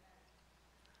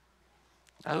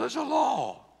 Now, there's a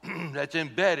law that's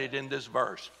embedded in this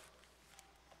verse.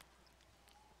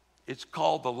 It's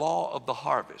called the law of the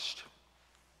harvest.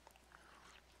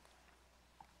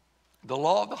 The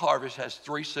law of the harvest has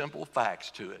 3 simple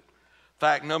facts to it.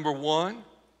 Fact number 1,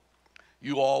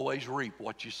 you always reap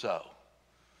what you sow.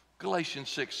 Galatians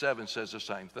 6:7 says the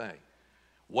same thing.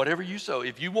 Whatever you sow,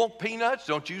 if you want peanuts,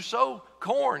 don't you sow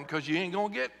corn because you ain't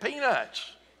going to get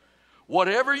peanuts.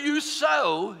 Whatever you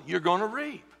sow, you're going to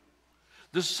reap.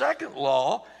 The second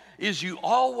law is you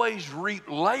always reap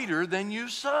later than you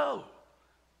sow.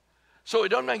 So it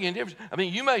doesn't make any difference. I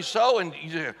mean, you may sow and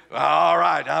you say, all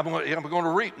right, I'm going to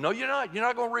reap. No, you're not. You're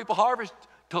not going to reap a harvest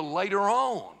till later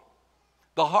on.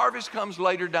 The harvest comes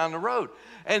later down the road.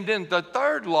 And then the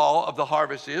third law of the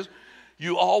harvest is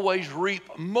you always reap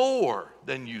more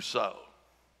than you sow.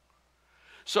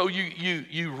 So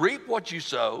you reap what you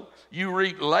sow, you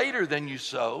reap later than you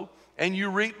sow, and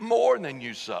you reap more than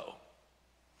you sow.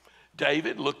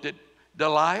 David looked at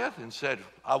Goliath and said,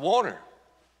 I want her.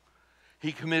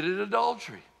 He committed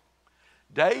adultery.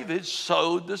 David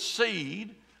sowed the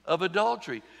seed of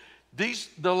adultery.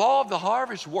 The law of the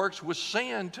harvest works with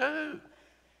sin too.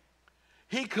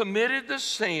 He committed the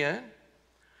sin.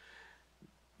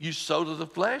 You sow to the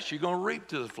flesh, you're going to reap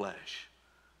to the flesh.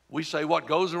 We say what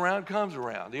goes around comes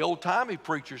around. The old-timey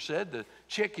preacher said the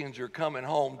chickens are coming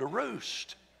home to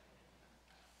roost.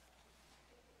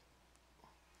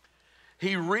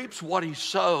 He reaps what he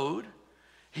sowed.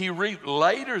 He reaped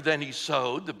later than he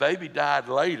sowed. The baby died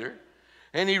later.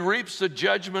 And he reaps the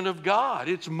judgment of God.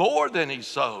 It's more than he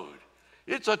sowed.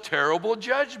 It's a terrible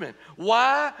judgment.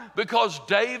 Why? Because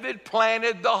David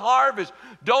planted the harvest.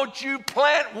 Don't you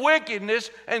plant wickedness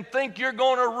and think you're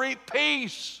going to reap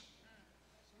peace.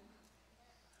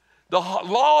 The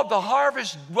law of the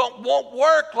harvest won't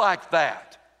work like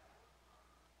that.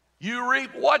 You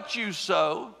reap what you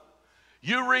sow.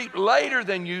 You reap later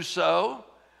than you sow.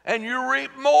 And you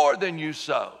reap more than you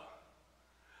sow.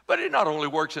 But it not only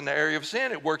works in the area of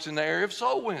sin, it works in the area of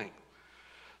soul winning.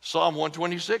 Psalm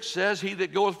 126 says, he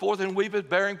that goeth forth and weepeth,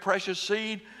 bearing precious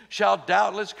seed, shall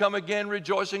doubtless come again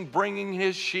rejoicing, bringing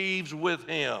his sheaves with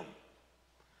him.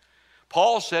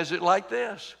 Paul says it like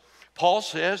this. Paul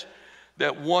says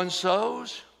that one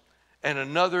sows and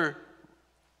another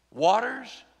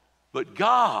waters, but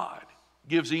God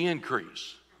gives the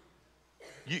increase.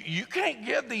 You can't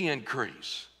give the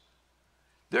increase.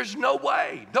 There's no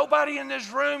way. Nobody in this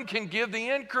room can give the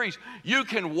increase. You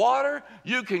can water,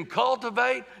 you can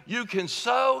cultivate, you can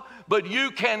sow, but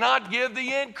you cannot give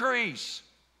the increase.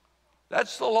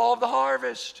 That's the law of the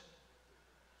harvest.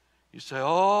 You say,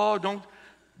 oh,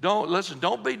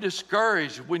 don't be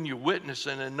discouraged when you're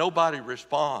witnessing and nobody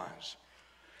responds.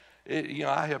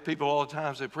 I have people all the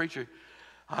time say, preacher,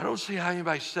 I don't see how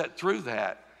anybody sat through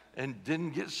that and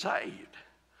didn't get saved.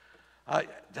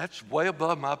 That's way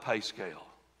above my pay scale.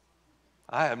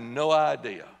 I have no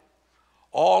idea.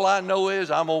 All I know is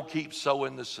I'm going to keep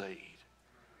sowing the seed.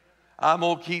 I'm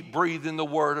going to keep breathing the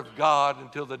word of God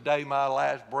until the day my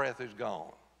last breath is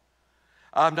gone.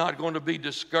 I'm not going to be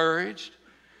discouraged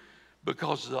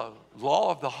because the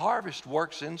law of the harvest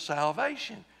works in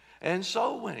salvation and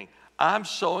soul winning. I'm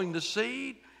sowing the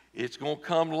seed. It's going to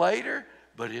come later,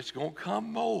 but it's going to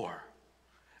come more.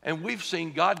 And we've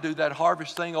seen God do that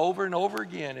harvest thing over and over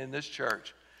again in this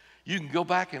church. You can go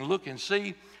back and look and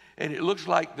see, and it looks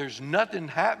like there's nothing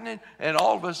happening, and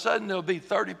all of a sudden there'll be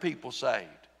 30 people saved.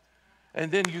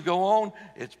 And then you go on,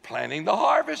 it's planting the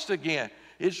harvest again.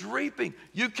 It's reaping.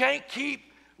 You can't keep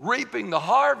reaping the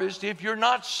harvest if you're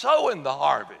not sowing the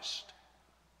harvest.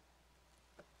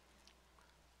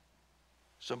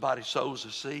 Somebody sows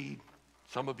a seed.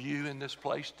 Some of you in this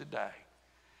place today,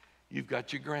 you've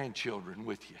got your grandchildren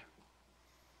with you.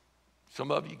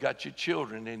 Some of you got your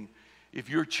children, and if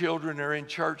your children are in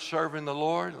church serving the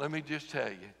Lord, let me just tell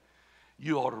you,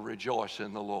 you ought to rejoice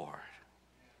in the Lord.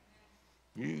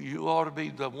 You ought to be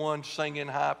the one singing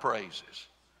high praises.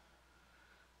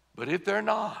 But if they're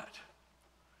not,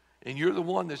 and you're the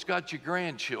one that's got your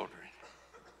grandchildren,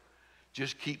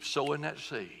 just keep sowing that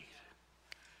seed.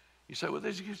 You say, well,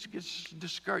 this gets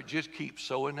discouraged. Just keep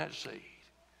sowing that seed.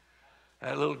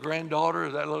 That little granddaughter or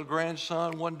that little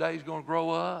grandson one day is going to grow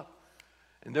up,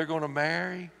 and they're going to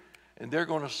marry, and they're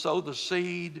going to sow the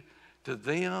seed to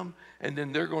them, and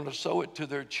then they're going to sow it to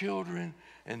their children,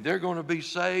 and they're going to be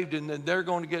saved, and then they're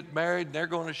going to get married, and they're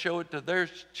going to show it to their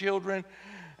children,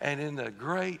 And in the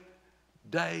great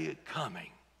day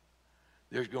coming,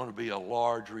 there's going to be a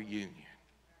large reunion.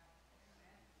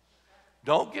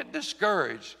 Don't get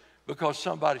discouraged because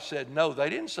somebody said no. They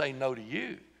didn't say no to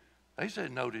you. They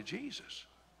said no to Jesus.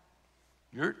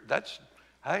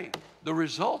 Hey, the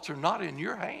results are not in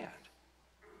your hand.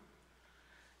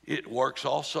 It works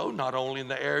also not only in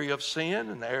the area of sin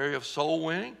and the area of soul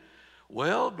winning.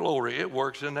 Well, glory, it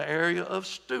works in the area of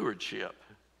stewardship,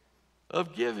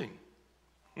 of giving.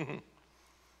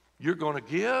 You're going to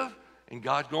give, and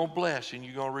God's going to bless, and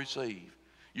you're going to receive.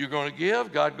 You're going to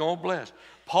give, God's going to bless.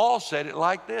 Paul said it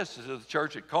like this to the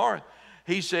church at Corinth.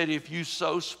 He said, if you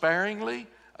sow sparingly,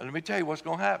 let me tell you what's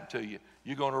going to happen to you.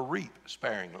 You're going to reap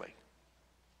sparingly.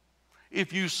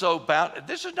 If you sow bountifully,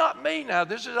 this is not me now,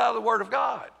 this is out of the Word of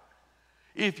God.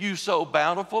 If you sow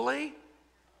bountifully,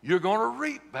 you're going to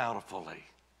reap bountifully.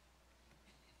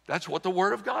 That's what the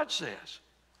Word of God says.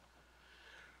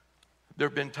 There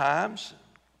have been times,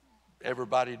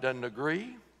 everybody doesn't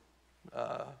agree,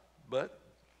 but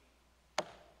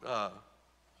there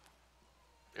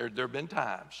have been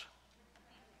times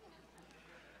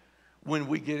when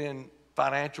we get in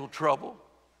financial trouble,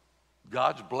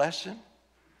 God's blessing,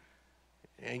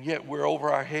 and yet we're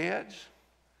over our heads,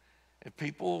 and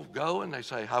people go and they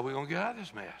say, how are we going to get out of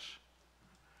this mess?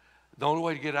 The only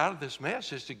way to get out of this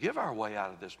mess is to give our way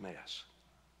out of this mess.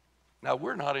 Now,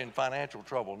 we're not in financial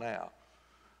trouble now,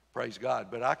 praise God,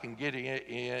 but I can get in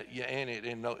it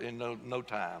in no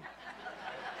time.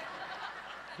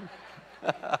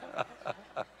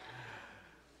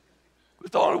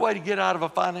 But the only way to get out of a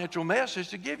financial mess is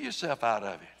to give yourself out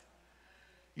of it.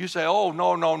 You say, oh,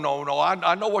 no.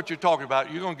 I know what you're talking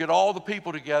about. You're going to get all the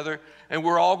people together, and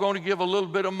we're all going to give a little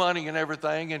bit of money and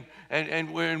everything,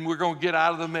 and we're going to get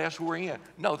out of the mess we're in.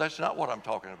 No, that's not what I'm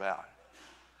talking about.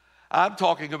 I'm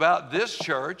talking about this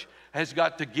church has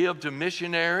got to give to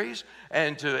missionaries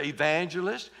and to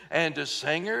evangelists and to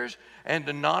singers and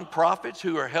to nonprofits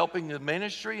who are helping the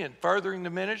ministry and furthering the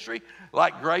ministry,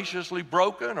 like Graciously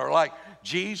Broken or like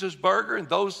Jesus Burger and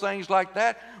those things like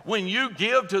that. When you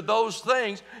give to those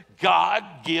things, God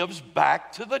gives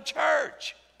back to the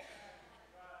church.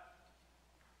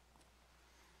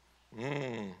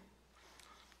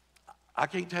 I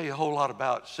can't tell you a whole lot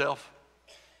about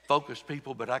self-focused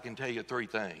people, but I can tell you three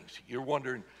things. You're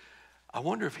wondering, I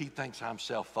wonder if he thinks I'm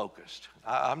self-focused.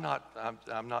 I'm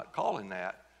not calling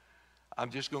that. I'm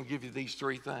just going to give you these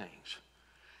three things.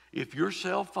 If you're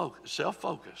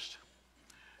self-focused,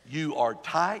 you are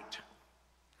tight,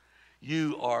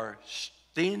 you are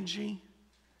stingy,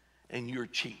 and you're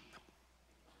cheap.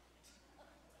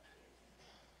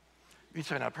 You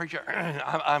say, now, preacher,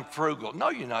 I'm frugal. No,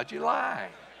 you're not. You're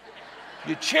lying.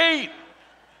 You're cheap.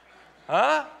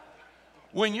 Huh?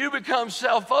 When you become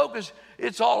self-focused,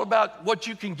 it's all about what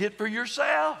you can get for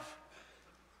yourself.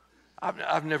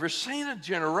 I've never seen a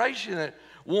generation that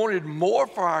wanted more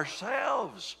for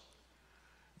ourselves.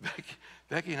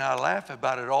 Becky and I laugh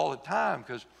about it all the time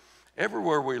because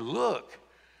everywhere we look,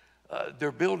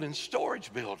 they're building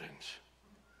storage buildings.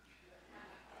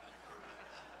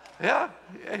 Yeah.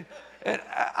 And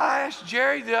I asked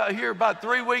Jerry here about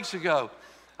 3 weeks ago,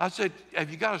 I said, have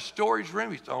you got a storage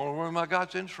room? He said, the only room I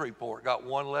got's in Shreveport. Got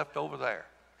one left over there.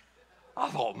 I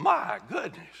thought, my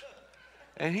goodness.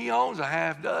 And he owns a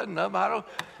half dozen of them.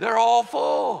 They're all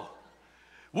full.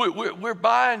 We're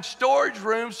buying storage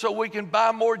rooms so we can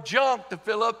buy more junk to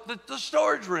fill up the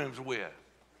storage rooms with.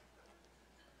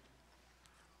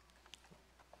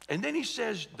 And then he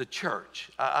says the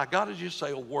church. I got to just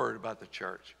say a word about the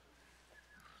church.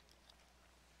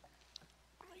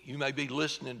 You may be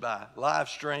listening by live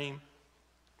stream.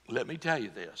 Let me tell you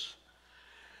this.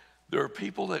 There are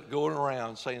people that go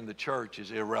around saying the church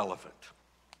is irrelevant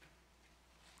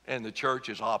and the church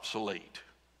is obsolete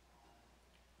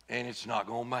and it's not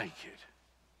going to make it.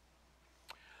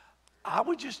 I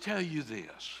would just tell you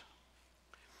this.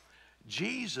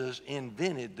 Jesus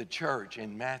invented the church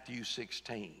in Matthew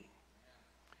 16.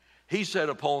 He said,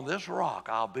 upon this rock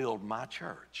I'll build my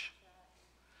church.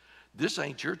 This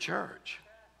ain't your church.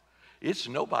 It's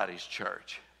nobody's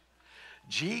church.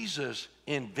 Jesus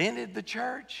invented the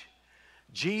church.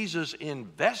 Jesus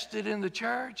invested in the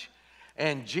church.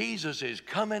 And Jesus is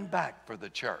coming back for the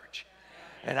church.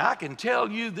 And I can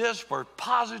tell you this for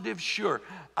positive sure.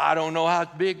 I don't know how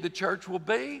big the church will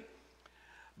be,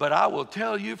 but I will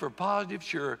tell you for positive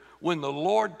sure, when the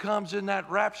Lord comes in that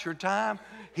rapture time,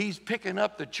 he's picking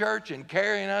up the church and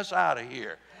carrying us out of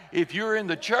here. If you're in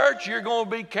the church, you're going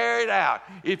to be carried out.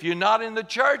 If you're not in the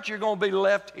church, you're going to be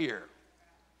left here.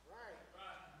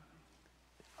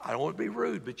 I don't want to be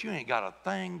rude, but you ain't got a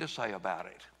thing to say about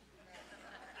it.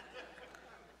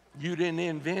 You didn't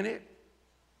invent it.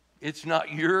 It's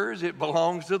not yours. It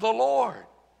belongs to the Lord.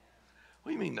 What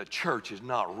do you mean the church is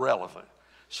not relevant?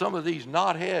 Some of these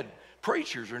knothead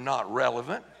preachers are not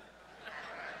relevant.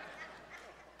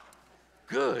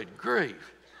 Good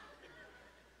grief.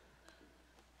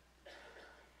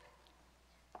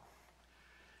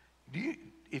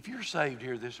 If you're saved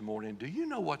here this morning, do you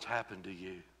know what's happened to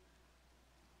you?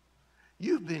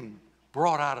 You've been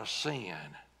brought out of sin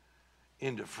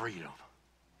into freedom.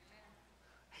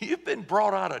 You've been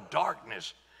brought out of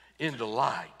darkness into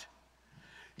light.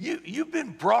 You've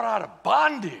been brought out of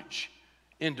bondage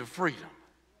into freedom.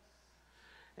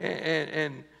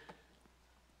 And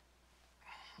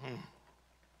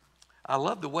I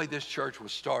love the way this church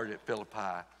was started at Philippi.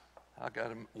 I got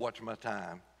to watch my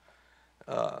time.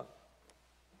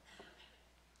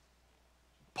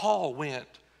 Paul went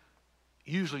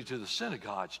usually to the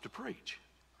synagogues to preach.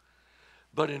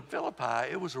 But in Philippi,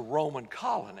 it was a Roman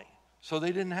colony, so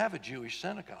they didn't have a Jewish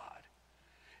synagogue.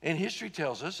 And history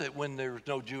tells us that when there was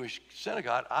no Jewish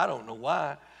synagogue, I don't know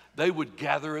why, they would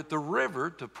gather at the river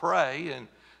to pray,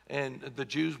 and the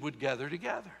Jews would gather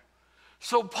together.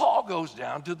 So Paul goes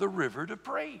down to the river to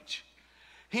preach.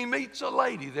 He meets a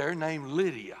lady there named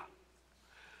Lydia.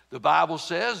 The Bible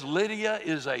says Lydia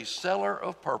is a seller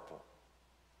of purple.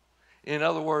 In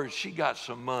other words, she got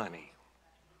some money.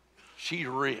 She's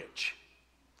rich.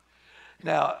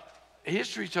 Now,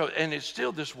 history tells, and it's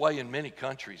still this way in many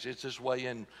countries. It's this way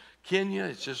in Kenya.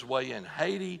 It's this way in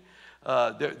Haiti.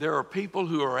 There are people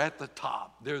who are at the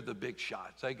top. They're the big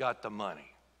shots. They got the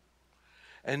money.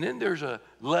 And then there's a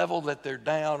level that they're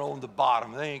down on the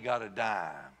bottom. They ain't got a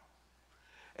dime.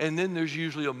 And then there's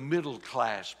usually a middle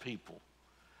class people.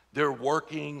 They're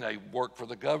working, they work for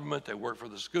the government, they work for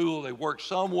the school, they work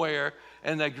somewhere,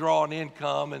 and they draw an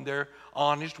income, and they're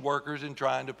honest workers and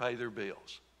trying to pay their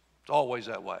bills. It's always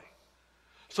that way.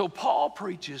 So Paul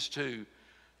preaches to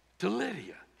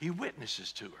Lydia. He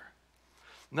witnesses to her.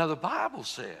 Now the Bible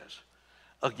says,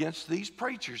 against these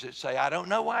preachers that say, I don't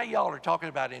know why y'all are talking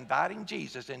about inviting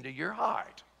Jesus into your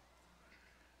heart.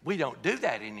 We don't do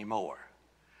that anymore.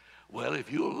 Well,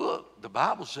 if you look, the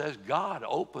Bible says God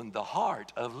opened the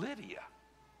heart of Lydia.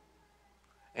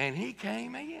 And he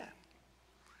came in.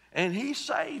 And he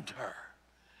saved her.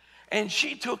 And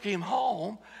she took him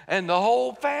home, and the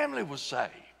whole family was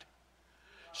saved.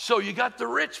 So you got the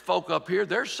rich folk up here,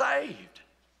 they're saved.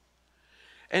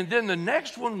 And then the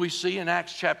next one we see in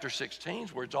Acts chapter 16,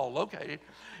 where it's all located,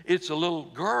 it's a little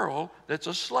girl that's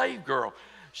a slave girl.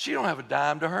 She don't have a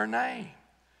dime to her name.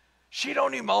 She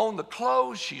don't even own the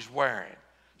clothes she's wearing.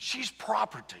 She's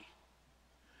property.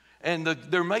 And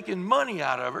they're making money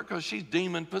out of her because she's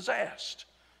demon possessed.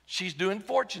 She's doing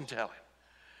fortune telling.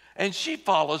 And she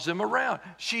follows them around.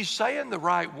 She's saying the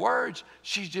right words.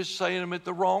 She's just saying them at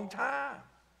the wrong time.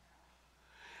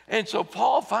 And so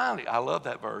Paul finally, I love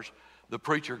that verse, the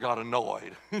preacher got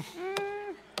annoyed.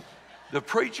 The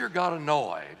preacher got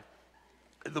annoyed.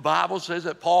 The Bible says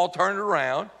that Paul turned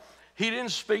around. He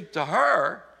didn't speak to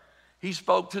her. He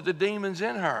spoke to the demons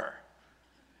in her.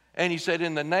 And he said,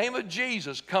 in the name of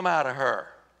Jesus, come out of her.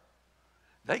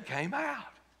 They came out.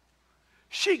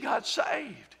 She got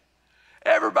saved.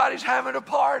 Everybody's having a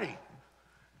party,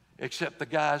 except the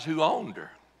guys who owned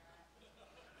her.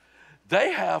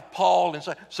 They have Paul and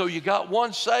Silas. So you got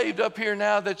one saved up here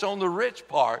now that's on the rich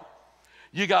part.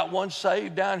 You got one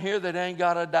saved down here that ain't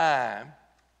got a dime.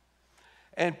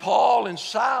 And Paul and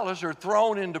Silas are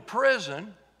thrown into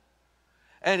prison.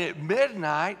 And at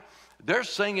midnight, they're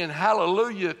singing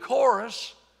Hallelujah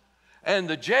chorus, and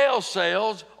the jail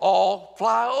cells all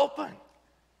fly open.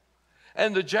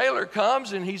 And the jailer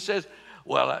comes and he says,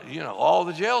 well, you know, all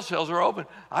the jail cells are open.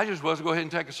 I just was to go ahead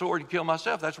and take a sword and kill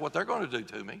myself. That's what they're going to do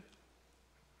to me.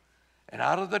 And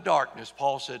out of the darkness,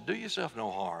 Paul said, do yourself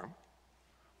no harm.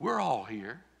 We're all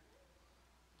here.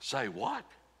 Say what?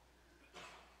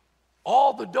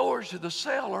 All the doors to the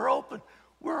cell are open.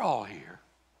 We're all here.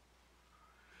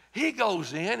 He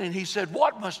goes in and he said,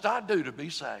 what must I do to be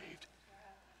saved?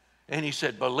 And he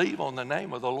said, believe on the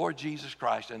name of the Lord Jesus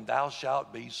Christ and thou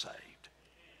shalt be saved.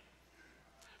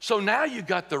 So now you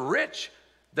got the rich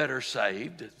that are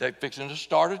saved. They're fixing to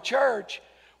start a church.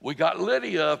 We got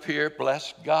Lydia up here,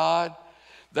 bless God.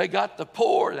 They got the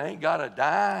poor, they ain't got a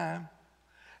dime.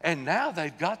 And now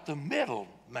they've got the middle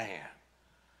man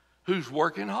who's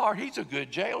working hard. He's a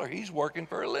good jailer. He's working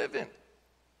for a living.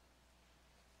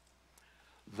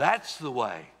 That's the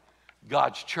way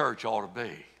God's church ought to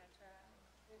be.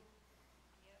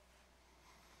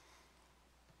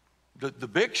 The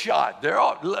big shot,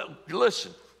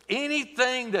 listen,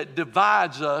 anything that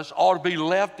divides us ought to be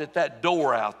left at that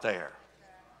door out there.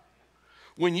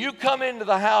 When you come into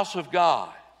the house of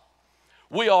God,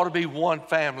 we ought to be one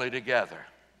family together.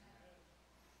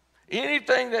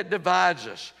 Anything that divides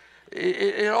us,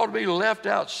 it ought to be left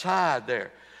outside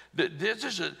there.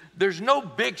 There's no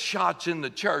big shots in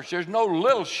the church. There's no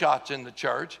little shots in the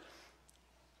church.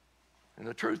 And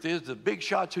the truth is, the big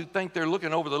shots who think they're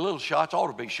looking over the little shots ought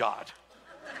to be shot.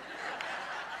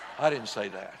 I didn't say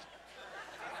that.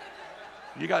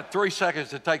 You got 3 seconds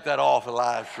to take that off the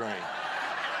live stream.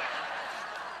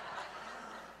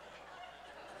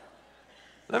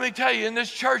 Let me tell you, in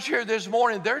this church here this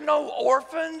morning, there are no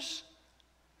orphans.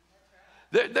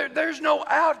 There's no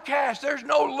outcasts. There's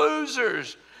no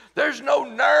losers. There's no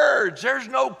nerds. There's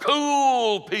no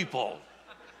cool people.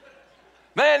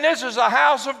 Man, this is a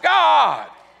house of God.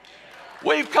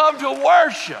 We've come to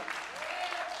worship.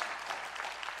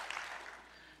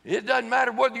 It doesn't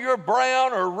matter whether you're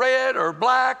brown or red or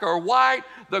black or white.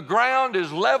 The ground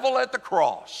is level at the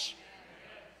cross.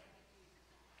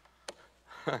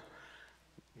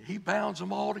 He bounds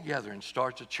them all together and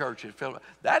starts a church at Philippians.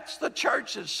 That's the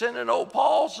church that's sending old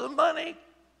Paul some money.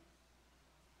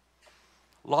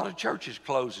 A lot of churches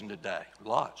closing today,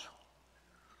 lots.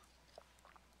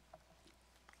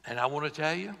 And I want to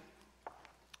tell you,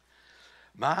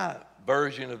 my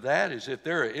version of that is if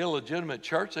they're an illegitimate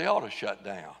church, they ought to shut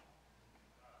down.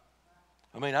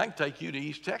 I mean, I can take you to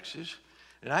East Texas,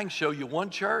 and I can show you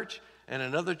one church and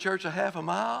another church a half a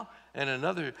mile, and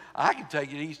another. I can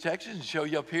take you to East Texas and show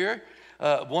you up here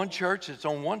one church that's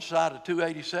on one side of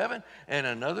 287 and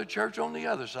another church on the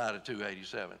other side of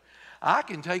 287. I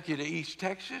can take you to East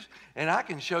Texas, and I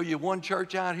can show you one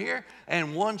church out here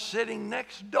and one sitting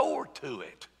next door to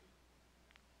it.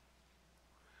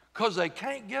 Because they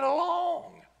can't get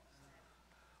along.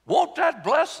 Won't that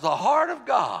bless the heart of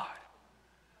God?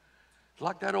 It's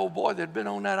like that old boy that had been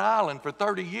on that island for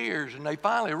 30 years, and they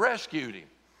finally rescued him.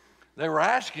 They were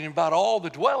asking him about all the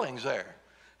dwellings there.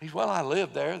 He said, well, I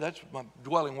live there. That's my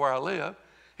dwelling where I live.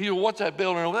 He said, well, what's that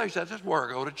building over there? He said, that's where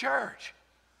I go to church.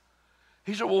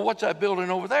 He said, well, what's that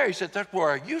building over there? He said, that's where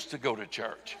I used to go to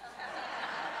church.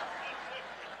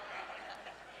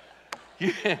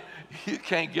 You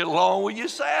can't get along with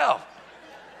yourself.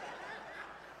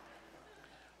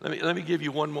 Let me give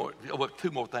you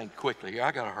two more things quickly here.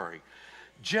 I got to hurry.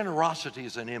 Generosity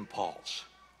is an impulse.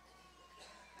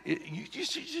 You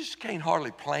just can't hardly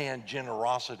plan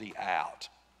generosity out.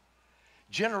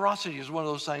 Generosity is one of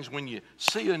those things when you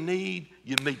see a need,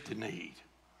 you meet the need.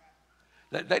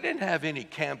 They didn't have any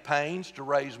campaigns to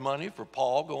raise money for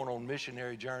Paul going on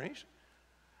missionary journeys.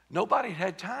 Nobody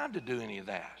had time to do any of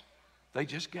that. They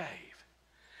just gave.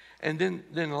 And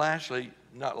then lastly,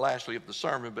 not lastly of the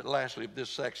sermon, but lastly of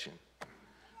this section.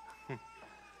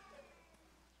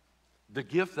 The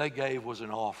gift they gave was an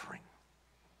offering.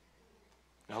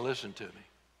 Now listen to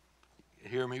me.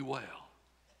 Hear me well.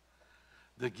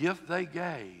 The gift they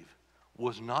gave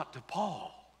was not to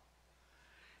Paul.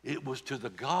 It was to the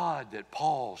God that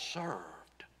Paul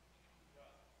served.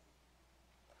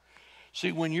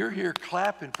 See, when you're here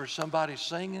clapping for somebody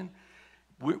singing,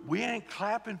 we ain't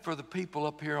clapping for the people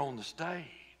up here on the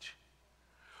stage.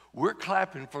 We're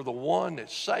clapping for the one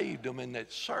that saved them and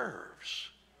that serves.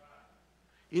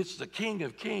 It's the King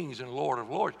of Kings and Lord of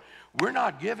Lords. We're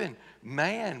not giving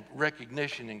man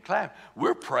recognition and clap.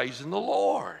 We're praising the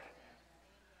Lord.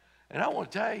 And I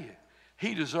want to tell you,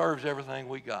 he deserves everything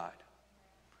we got.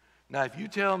 Now, if you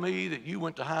tell me that you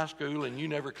went to high school and you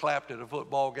never clapped at a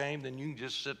football game, then you can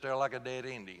just sit there like a dead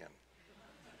Indian.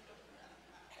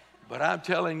 But I'm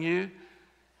telling you,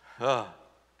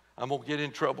 I'm going to get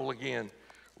in trouble again.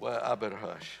 Well, I better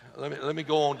hush. Let me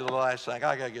go on to the last thing.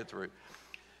 I got to get through.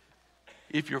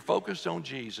 If you're focused on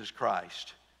Jesus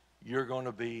Christ, you're going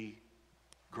to be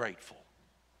grateful.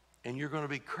 And you're going to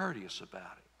be courteous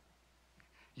about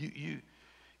it.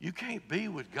 You can't be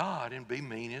with God and be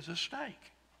mean as a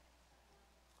snake.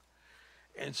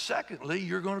 And secondly,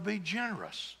 you're going to be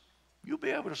generous. You'll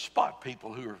be able to spot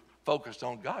people who are focused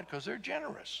on God because they're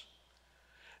generous.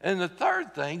 And the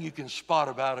third thing you can spot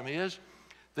about them is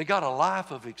they got a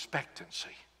life of expectancy.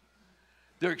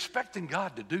 They're expecting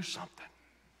God to do something.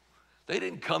 They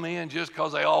didn't come in just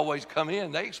because they always come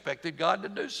in. They expected God to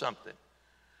do something.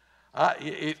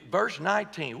 Verse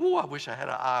 19, I wish I had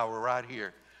an hour right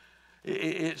here.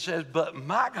 It says, but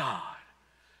my God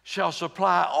shall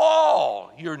supply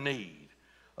all your need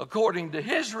according to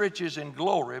his riches and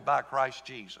glory by Christ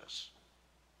Jesus.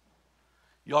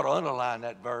 You ought to underline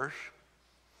that verse.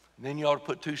 And then you ought to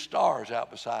put 2 stars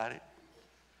out beside it.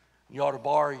 You ought to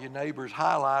borrow your neighbor's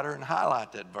highlighter and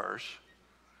highlight that verse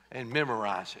and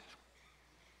memorize it.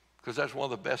 Because that's one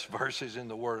of the best verses in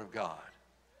the Word of God.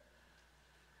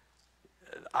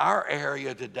 our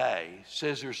area today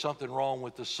says there's something wrong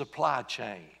with the supply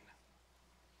chain.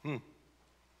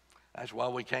 That's why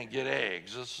we can't get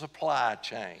eggs, the supply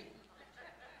chain.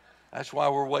 That's why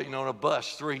we're waiting on a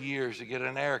bus 3 years to get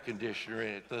an air conditioner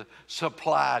in it, the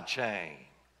supply chain.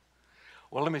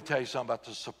 Well, let me tell you something about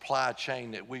the supply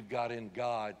chain that we've got in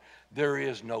God. There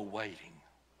is no waiting.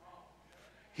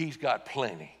 He's got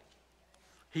plenty.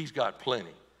 He's got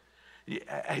plenty.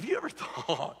 Have you ever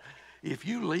thought, if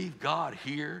you leave God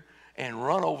here and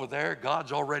run over there,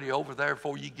 God's already over there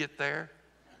before you get there?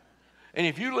 And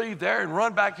if you leave there and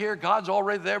run back here, God's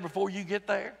already there before you get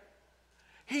there?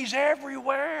 He's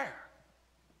everywhere.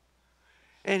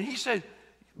 And he said,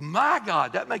 my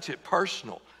God, that makes it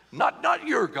personal. Not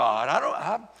your God.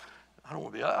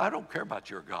 I don't care about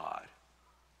your God.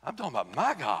 I'm talking about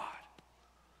my God.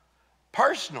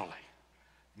 Personally,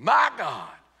 my God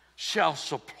shall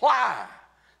supply.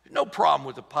 No problem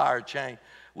with the power chain,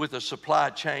 with the supply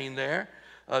chain there,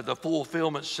 the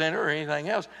fulfillment center or anything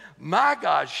else. My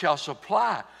God shall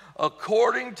supply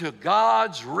according to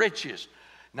God's riches.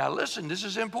 Now listen, this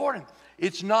is important.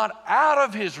 It's not out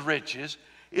of his riches,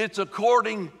 it's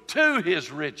according to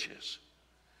his riches.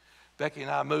 Becky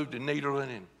and I moved to Nederland,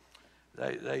 and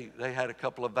they had a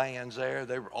couple of vans there.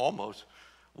 They were almost,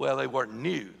 well, they weren't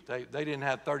new. They didn't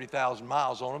have 30,000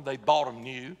 miles on them. They bought them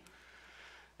new.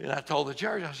 And I told the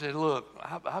church, I said, look,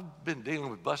 I've been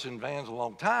dealing with buses and vans a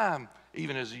long time,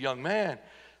 even as a young man.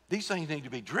 These things need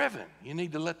to be driven. You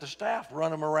need to let the staff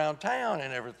run them around town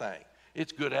and everything.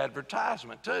 It's good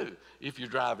advertisement, too. If you're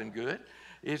driving good,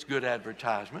 it's good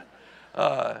advertisement.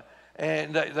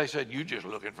 And they said, you just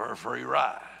looking for a free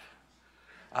ride.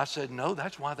 I said, no,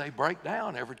 that's why they break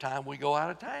down every time we go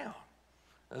out of town.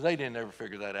 They didn't ever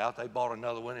figure that out. They bought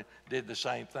another one and did the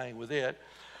same thing with it.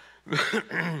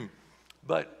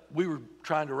 But we were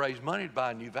trying to raise money to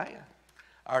buy a new van.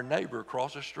 Our neighbor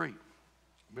across the street,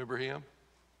 remember him?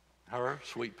 Her,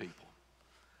 sweet people.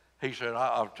 He said,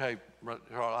 I'll tell you,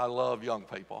 I love young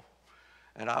people.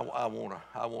 And I want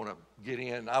to get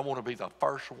in. I want to be the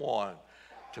first one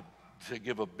to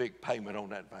give a big payment on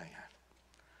that van.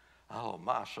 Oh,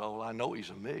 my soul, I know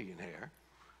he's a millionaire.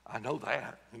 I know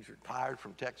that. He's retired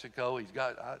from Texaco.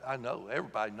 I know,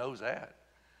 everybody knows that.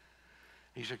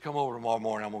 He said, come over tomorrow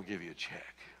morning, I'm going to give you a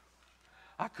check.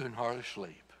 I couldn't hardly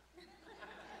sleep.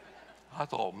 I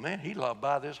thought, man, he'd love to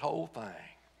buy this whole thing.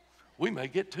 We may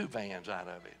get 2 vans out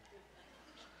of it.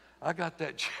 I got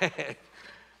that check,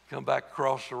 come back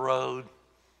across the road,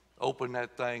 open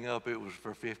that thing up, it was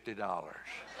for $50.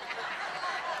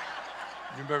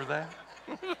 You remember that?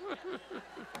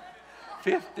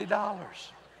 $50.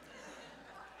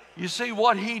 You see,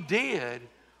 what he did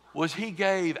was he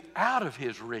gave out of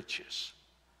his riches.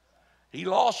 He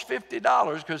lost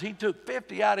 $50 because he took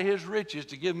 $50 out of his riches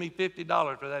to give me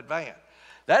 $50 for that van.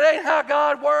 That ain't how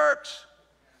God works.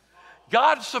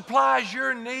 God supplies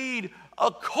your need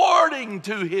according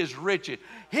to his riches.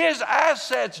 His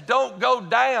assets don't go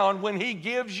down when he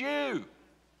gives you.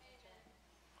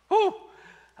 Whew.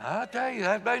 I tell you,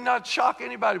 that may not shock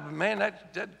anybody, but man,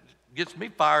 that gets me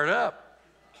fired up.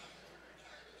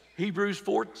 Hebrews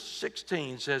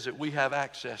 4:16 says that we have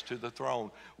access to the throne.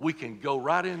 We can go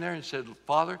right in there and say,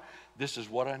 Father, this is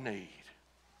what I need.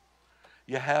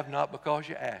 You have not because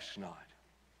you ask not.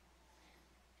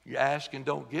 You ask and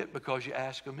don't get because you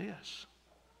ask amiss.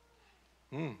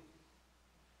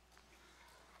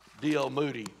 D.L.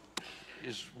 Moody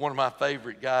is one of my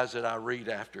favorite guys that I read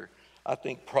after. I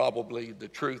think probably the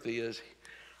truth is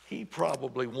he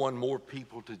probably won more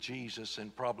people to Jesus than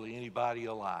probably anybody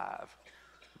alive.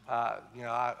 I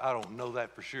don't know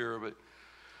that for sure, but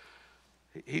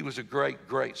he was a great,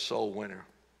 great soul winner.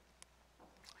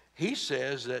 He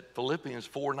says that Philippians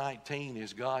 4:19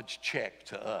 is God's check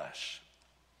to us.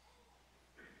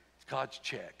 It's God's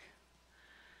check.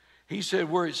 He said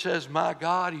where it says, my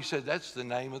God, he said that's the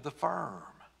name of the firm.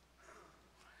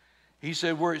 He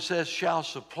said where it says shall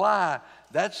supply,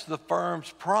 that's the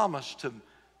firm's promise to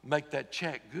make that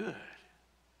check good.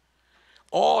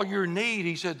 All your need,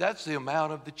 he said, that's the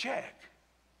amount of the check.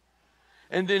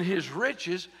 And then his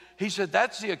riches, he said,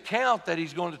 that's the account that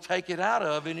he's going to take it out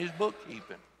of in his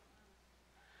bookkeeping.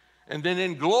 And then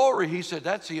in glory, he said,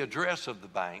 that's the address of the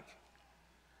bank.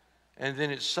 And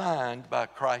then it's signed by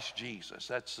Christ Jesus.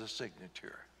 That's the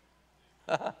signature.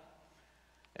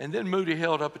 And then Moody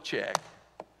held up a check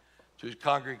to his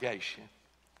congregation.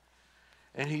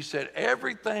 And he said,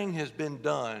 everything has been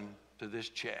done to this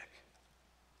check.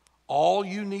 All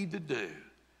you need to do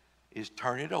is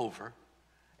turn it over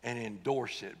and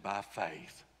endorse it by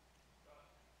faith.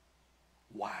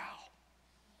 Wow.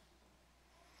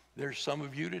 There's some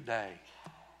of you today,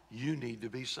 you need to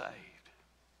be saved.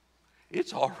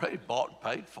 It's already bought and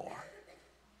paid for.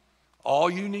 All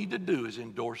you need to do is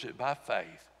endorse it by faith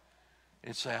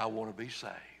and say, I want to be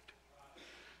saved.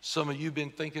 Some of you have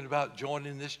been thinking about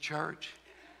joining this church.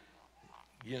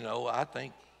 You know, I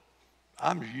think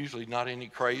I'm usually not any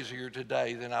crazier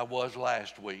today than I was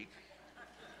last week.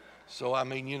 So, I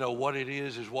mean, you know, what it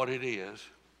is what it is.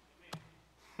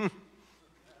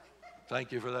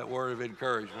 Thank you for that word of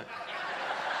encouragement.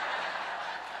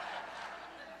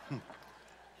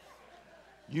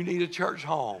 You need a church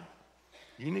home.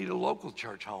 You need a local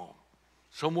church home.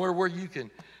 Somewhere where you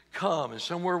can come, and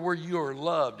somewhere where you are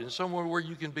loved, and somewhere where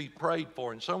you can be prayed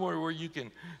for, and somewhere where you can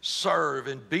serve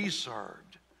and be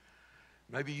served.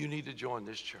 Maybe you need to join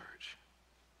this church.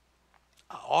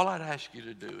 All I'd ask you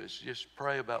to do is just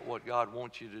pray about what God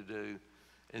wants you to do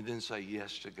and then say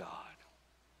yes to God.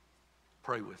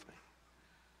 Pray with me.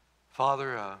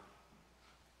 Father,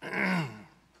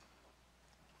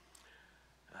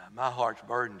 my heart's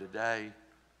burdened today.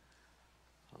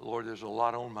 Lord, there's a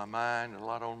lot on my mind and a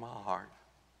lot on my heart.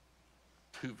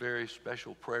 2 very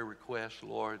special prayer requests,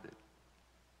 Lord.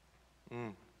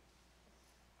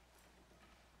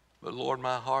 But Lord,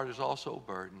 my heart is also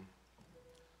burdened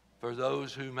for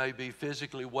those who may be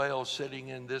physically well sitting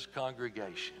in this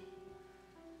congregation,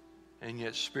 and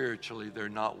yet spiritually they're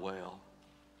not well.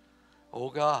 Oh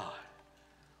God,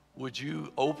 would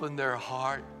you open their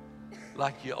heart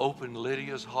like you opened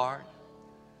Lydia's heart?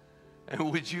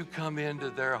 And would you come into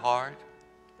their heart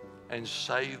and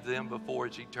save them before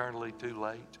it's eternally too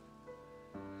late?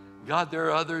 God, there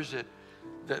are others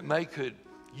that could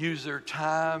use their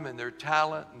time and their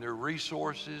talent and their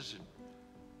resources and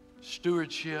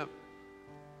stewardship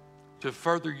to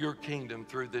further your kingdom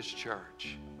through this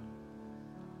church.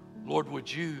 Lord,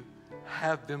 would you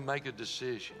have them make a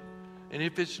decision? And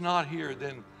if it's not here,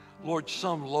 then, Lord,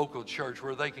 some local church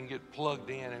where they can get plugged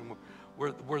in and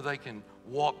where they can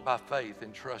walk by faith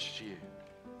and trust you.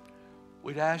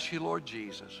 We'd ask you, Lord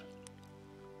Jesus,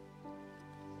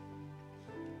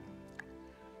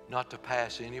 not to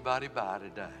pass anybody by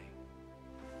today.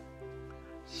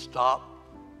 Stop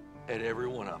at every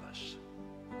one of us.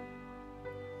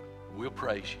 We'll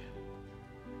praise you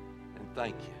and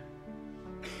thank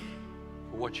you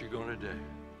for what you're going to do.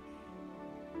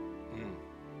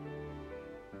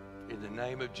 In the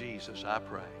name of Jesus, I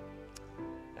pray.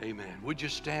 Amen. Would you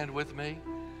stand with me?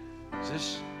 As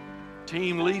this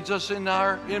team leads us in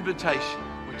our invitation,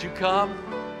 would you come?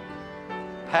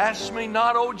 Pass me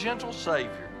not, O gentle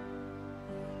Savior.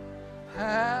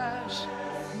 Pass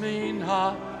me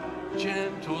not,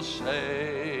 gentle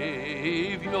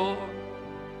Savior.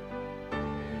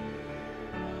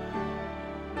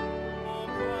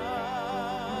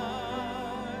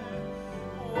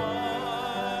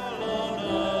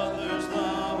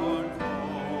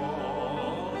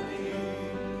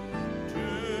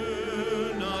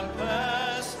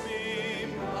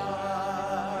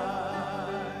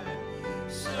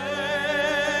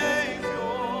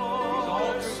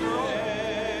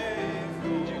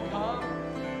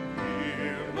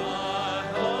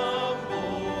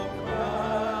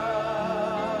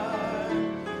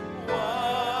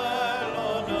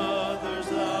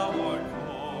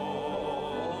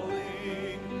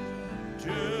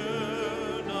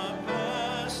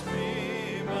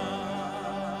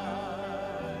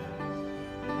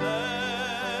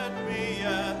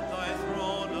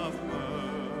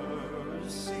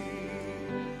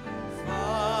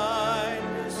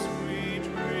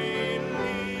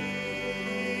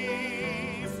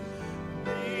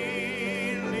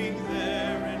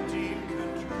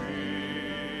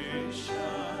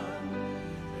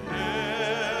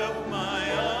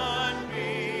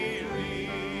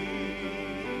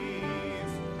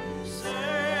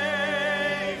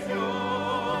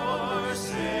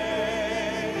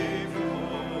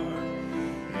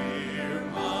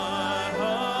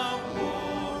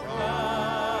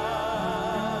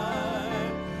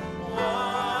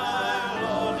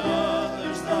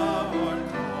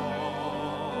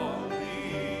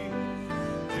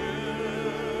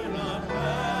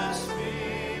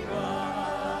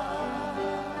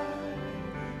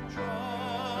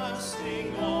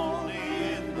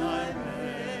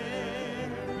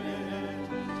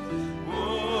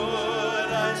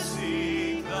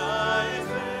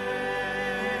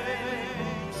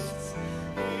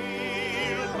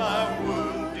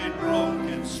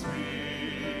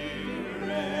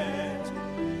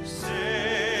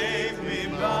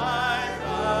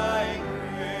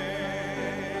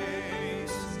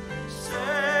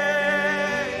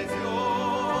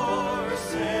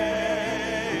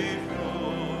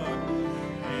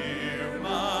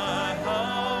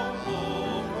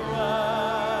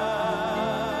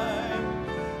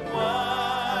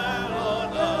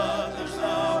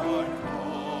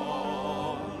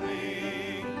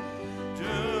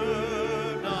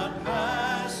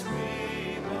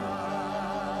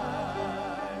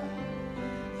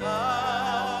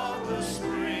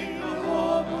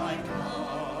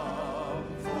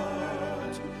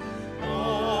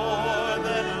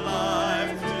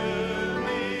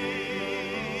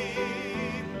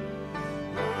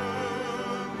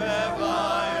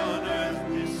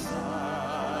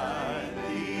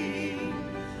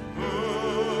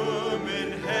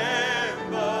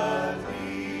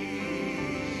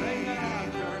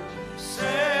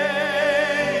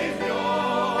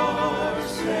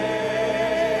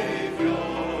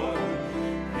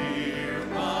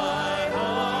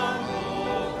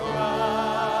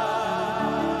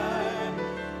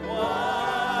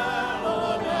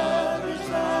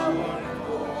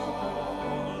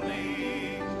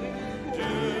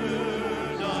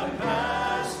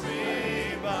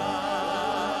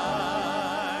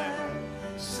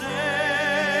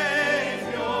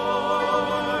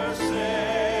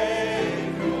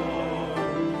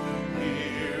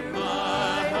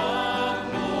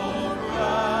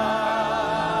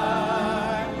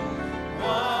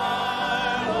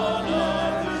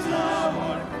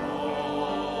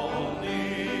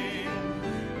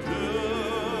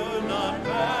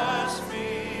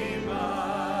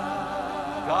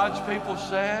 God's people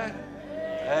said,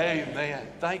 amen.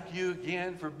 Thank you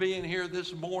again for being here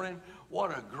this morning. What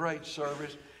a great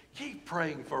service. Keep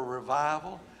praying for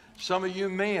revival. Some of you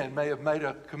men may have made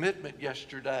a commitment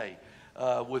yesterday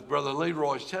with Brother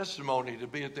Leroy's testimony to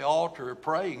be at the altar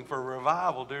praying for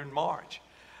revival during March.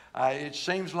 It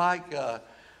seems like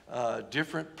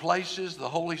different places, the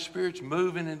Holy Spirit's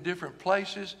moving in different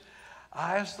places.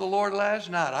 I asked the Lord last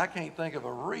night, I can't think of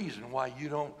a reason why you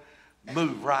don't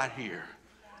move right here.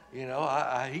 You know,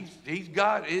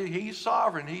 He's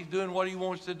sovereign. He's doing what He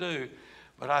wants to do.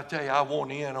 But I tell you, I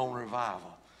want in on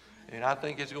revival. And I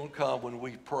think it's going to come when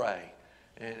we pray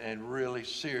and really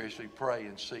seriously pray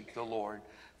and seek the Lord.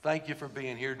 Thank you for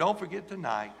being here. Don't forget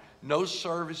tonight, no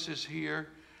services here,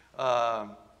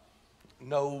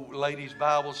 no ladies'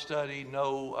 Bible study,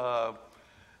 no,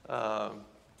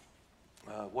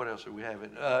 what else are we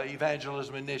having?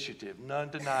 Evangelism initiative, none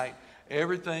tonight.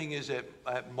 Everything is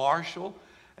at Marshall,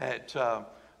 at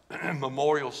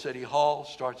Memorial City Hall,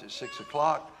 starts at 6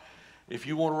 o'clock. If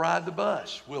you want to ride the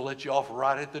bus, we'll let you off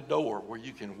right at the door where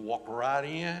you can walk right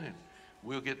in and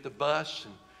we'll get the bus.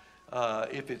 And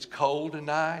if it's cold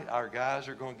tonight, our guys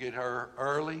are going to get her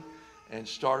early and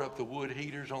start up the wood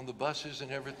heaters on the buses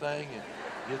and everything and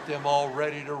get them all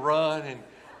ready to run.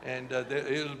 And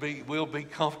we'll be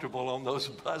comfortable on those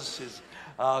buses,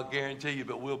 I'll guarantee you.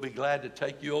 But we'll be glad to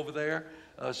take you over there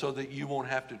so that you won't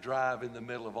have to drive in the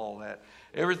middle of all that.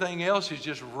 Everything else is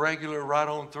just regular right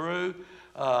on through.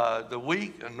 The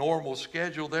week, a normal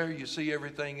schedule there. You see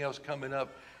everything else coming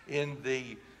up in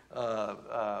the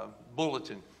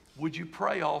bulletin. Would you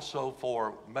pray also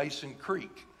for Mason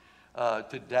Creek?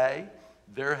 Today,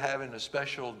 they're having a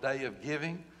special day of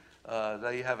giving.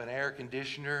 They have an air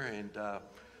conditioner, and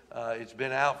it's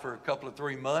been out for a couple of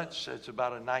 3 months. It's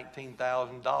about a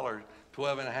 $19,000,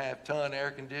 12.5-ton air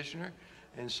conditioner.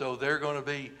 And so they're going to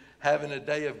be having a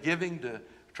day of giving to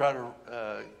try to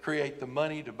create the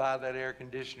money to buy that air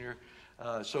conditioner.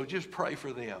 So just pray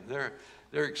for them. They're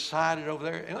excited over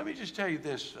there. And let me just tell you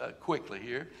this quickly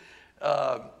here.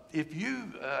 If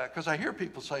you, because I hear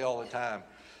people say all the time,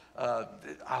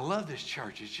 I love this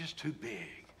church. It's just too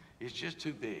big. It's just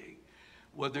too big.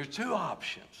 Well, there's two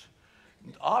options.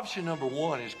 Option number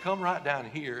one is come right down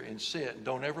here and sit and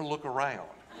don't ever look around.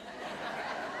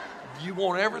 You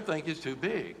won't ever think it's too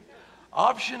big.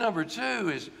 Option number two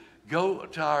is go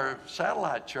to our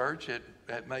satellite church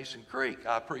at Mason Creek.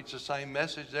 I preach the same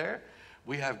message there.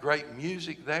 We have great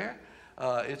music there.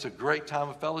 It's a great time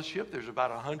of fellowship. There's about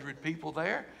 100 people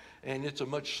there, and it's a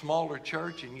much smaller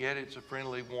church, and yet it's a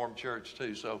friendly, warm church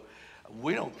too. So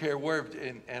we don't care where,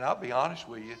 and I'll be honest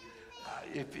with you,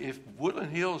 if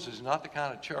Woodland Hills is not the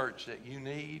kind of church that you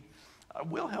need,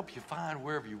 we'll help you find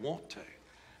wherever you want to.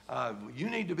 You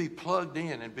need to be plugged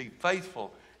in and be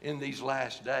faithful in these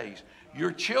last days.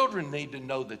 Your children need to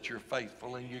know that you're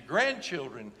faithful, and your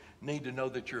grandchildren need to know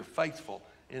that you're faithful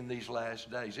in these last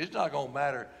days. It's not going to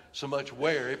matter so much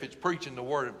where. If it's preaching the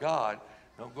Word of God,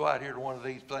 don't go out here to one of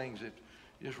these things that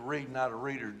just reading out of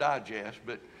Reader's Digest,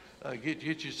 but get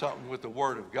you something with the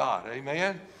Word of God.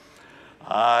 Amen?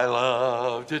 I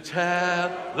love to tell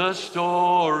the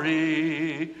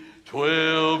story.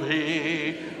 'Twill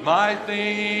be my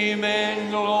theme and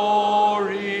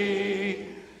glory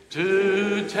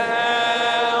to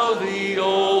tell the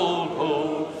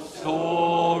old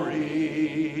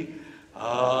story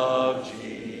of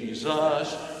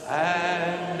Jesus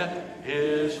and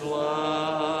His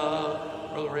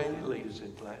love. Brother Randy, lead us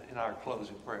in our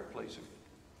closing prayer, please.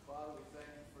 Father, we thank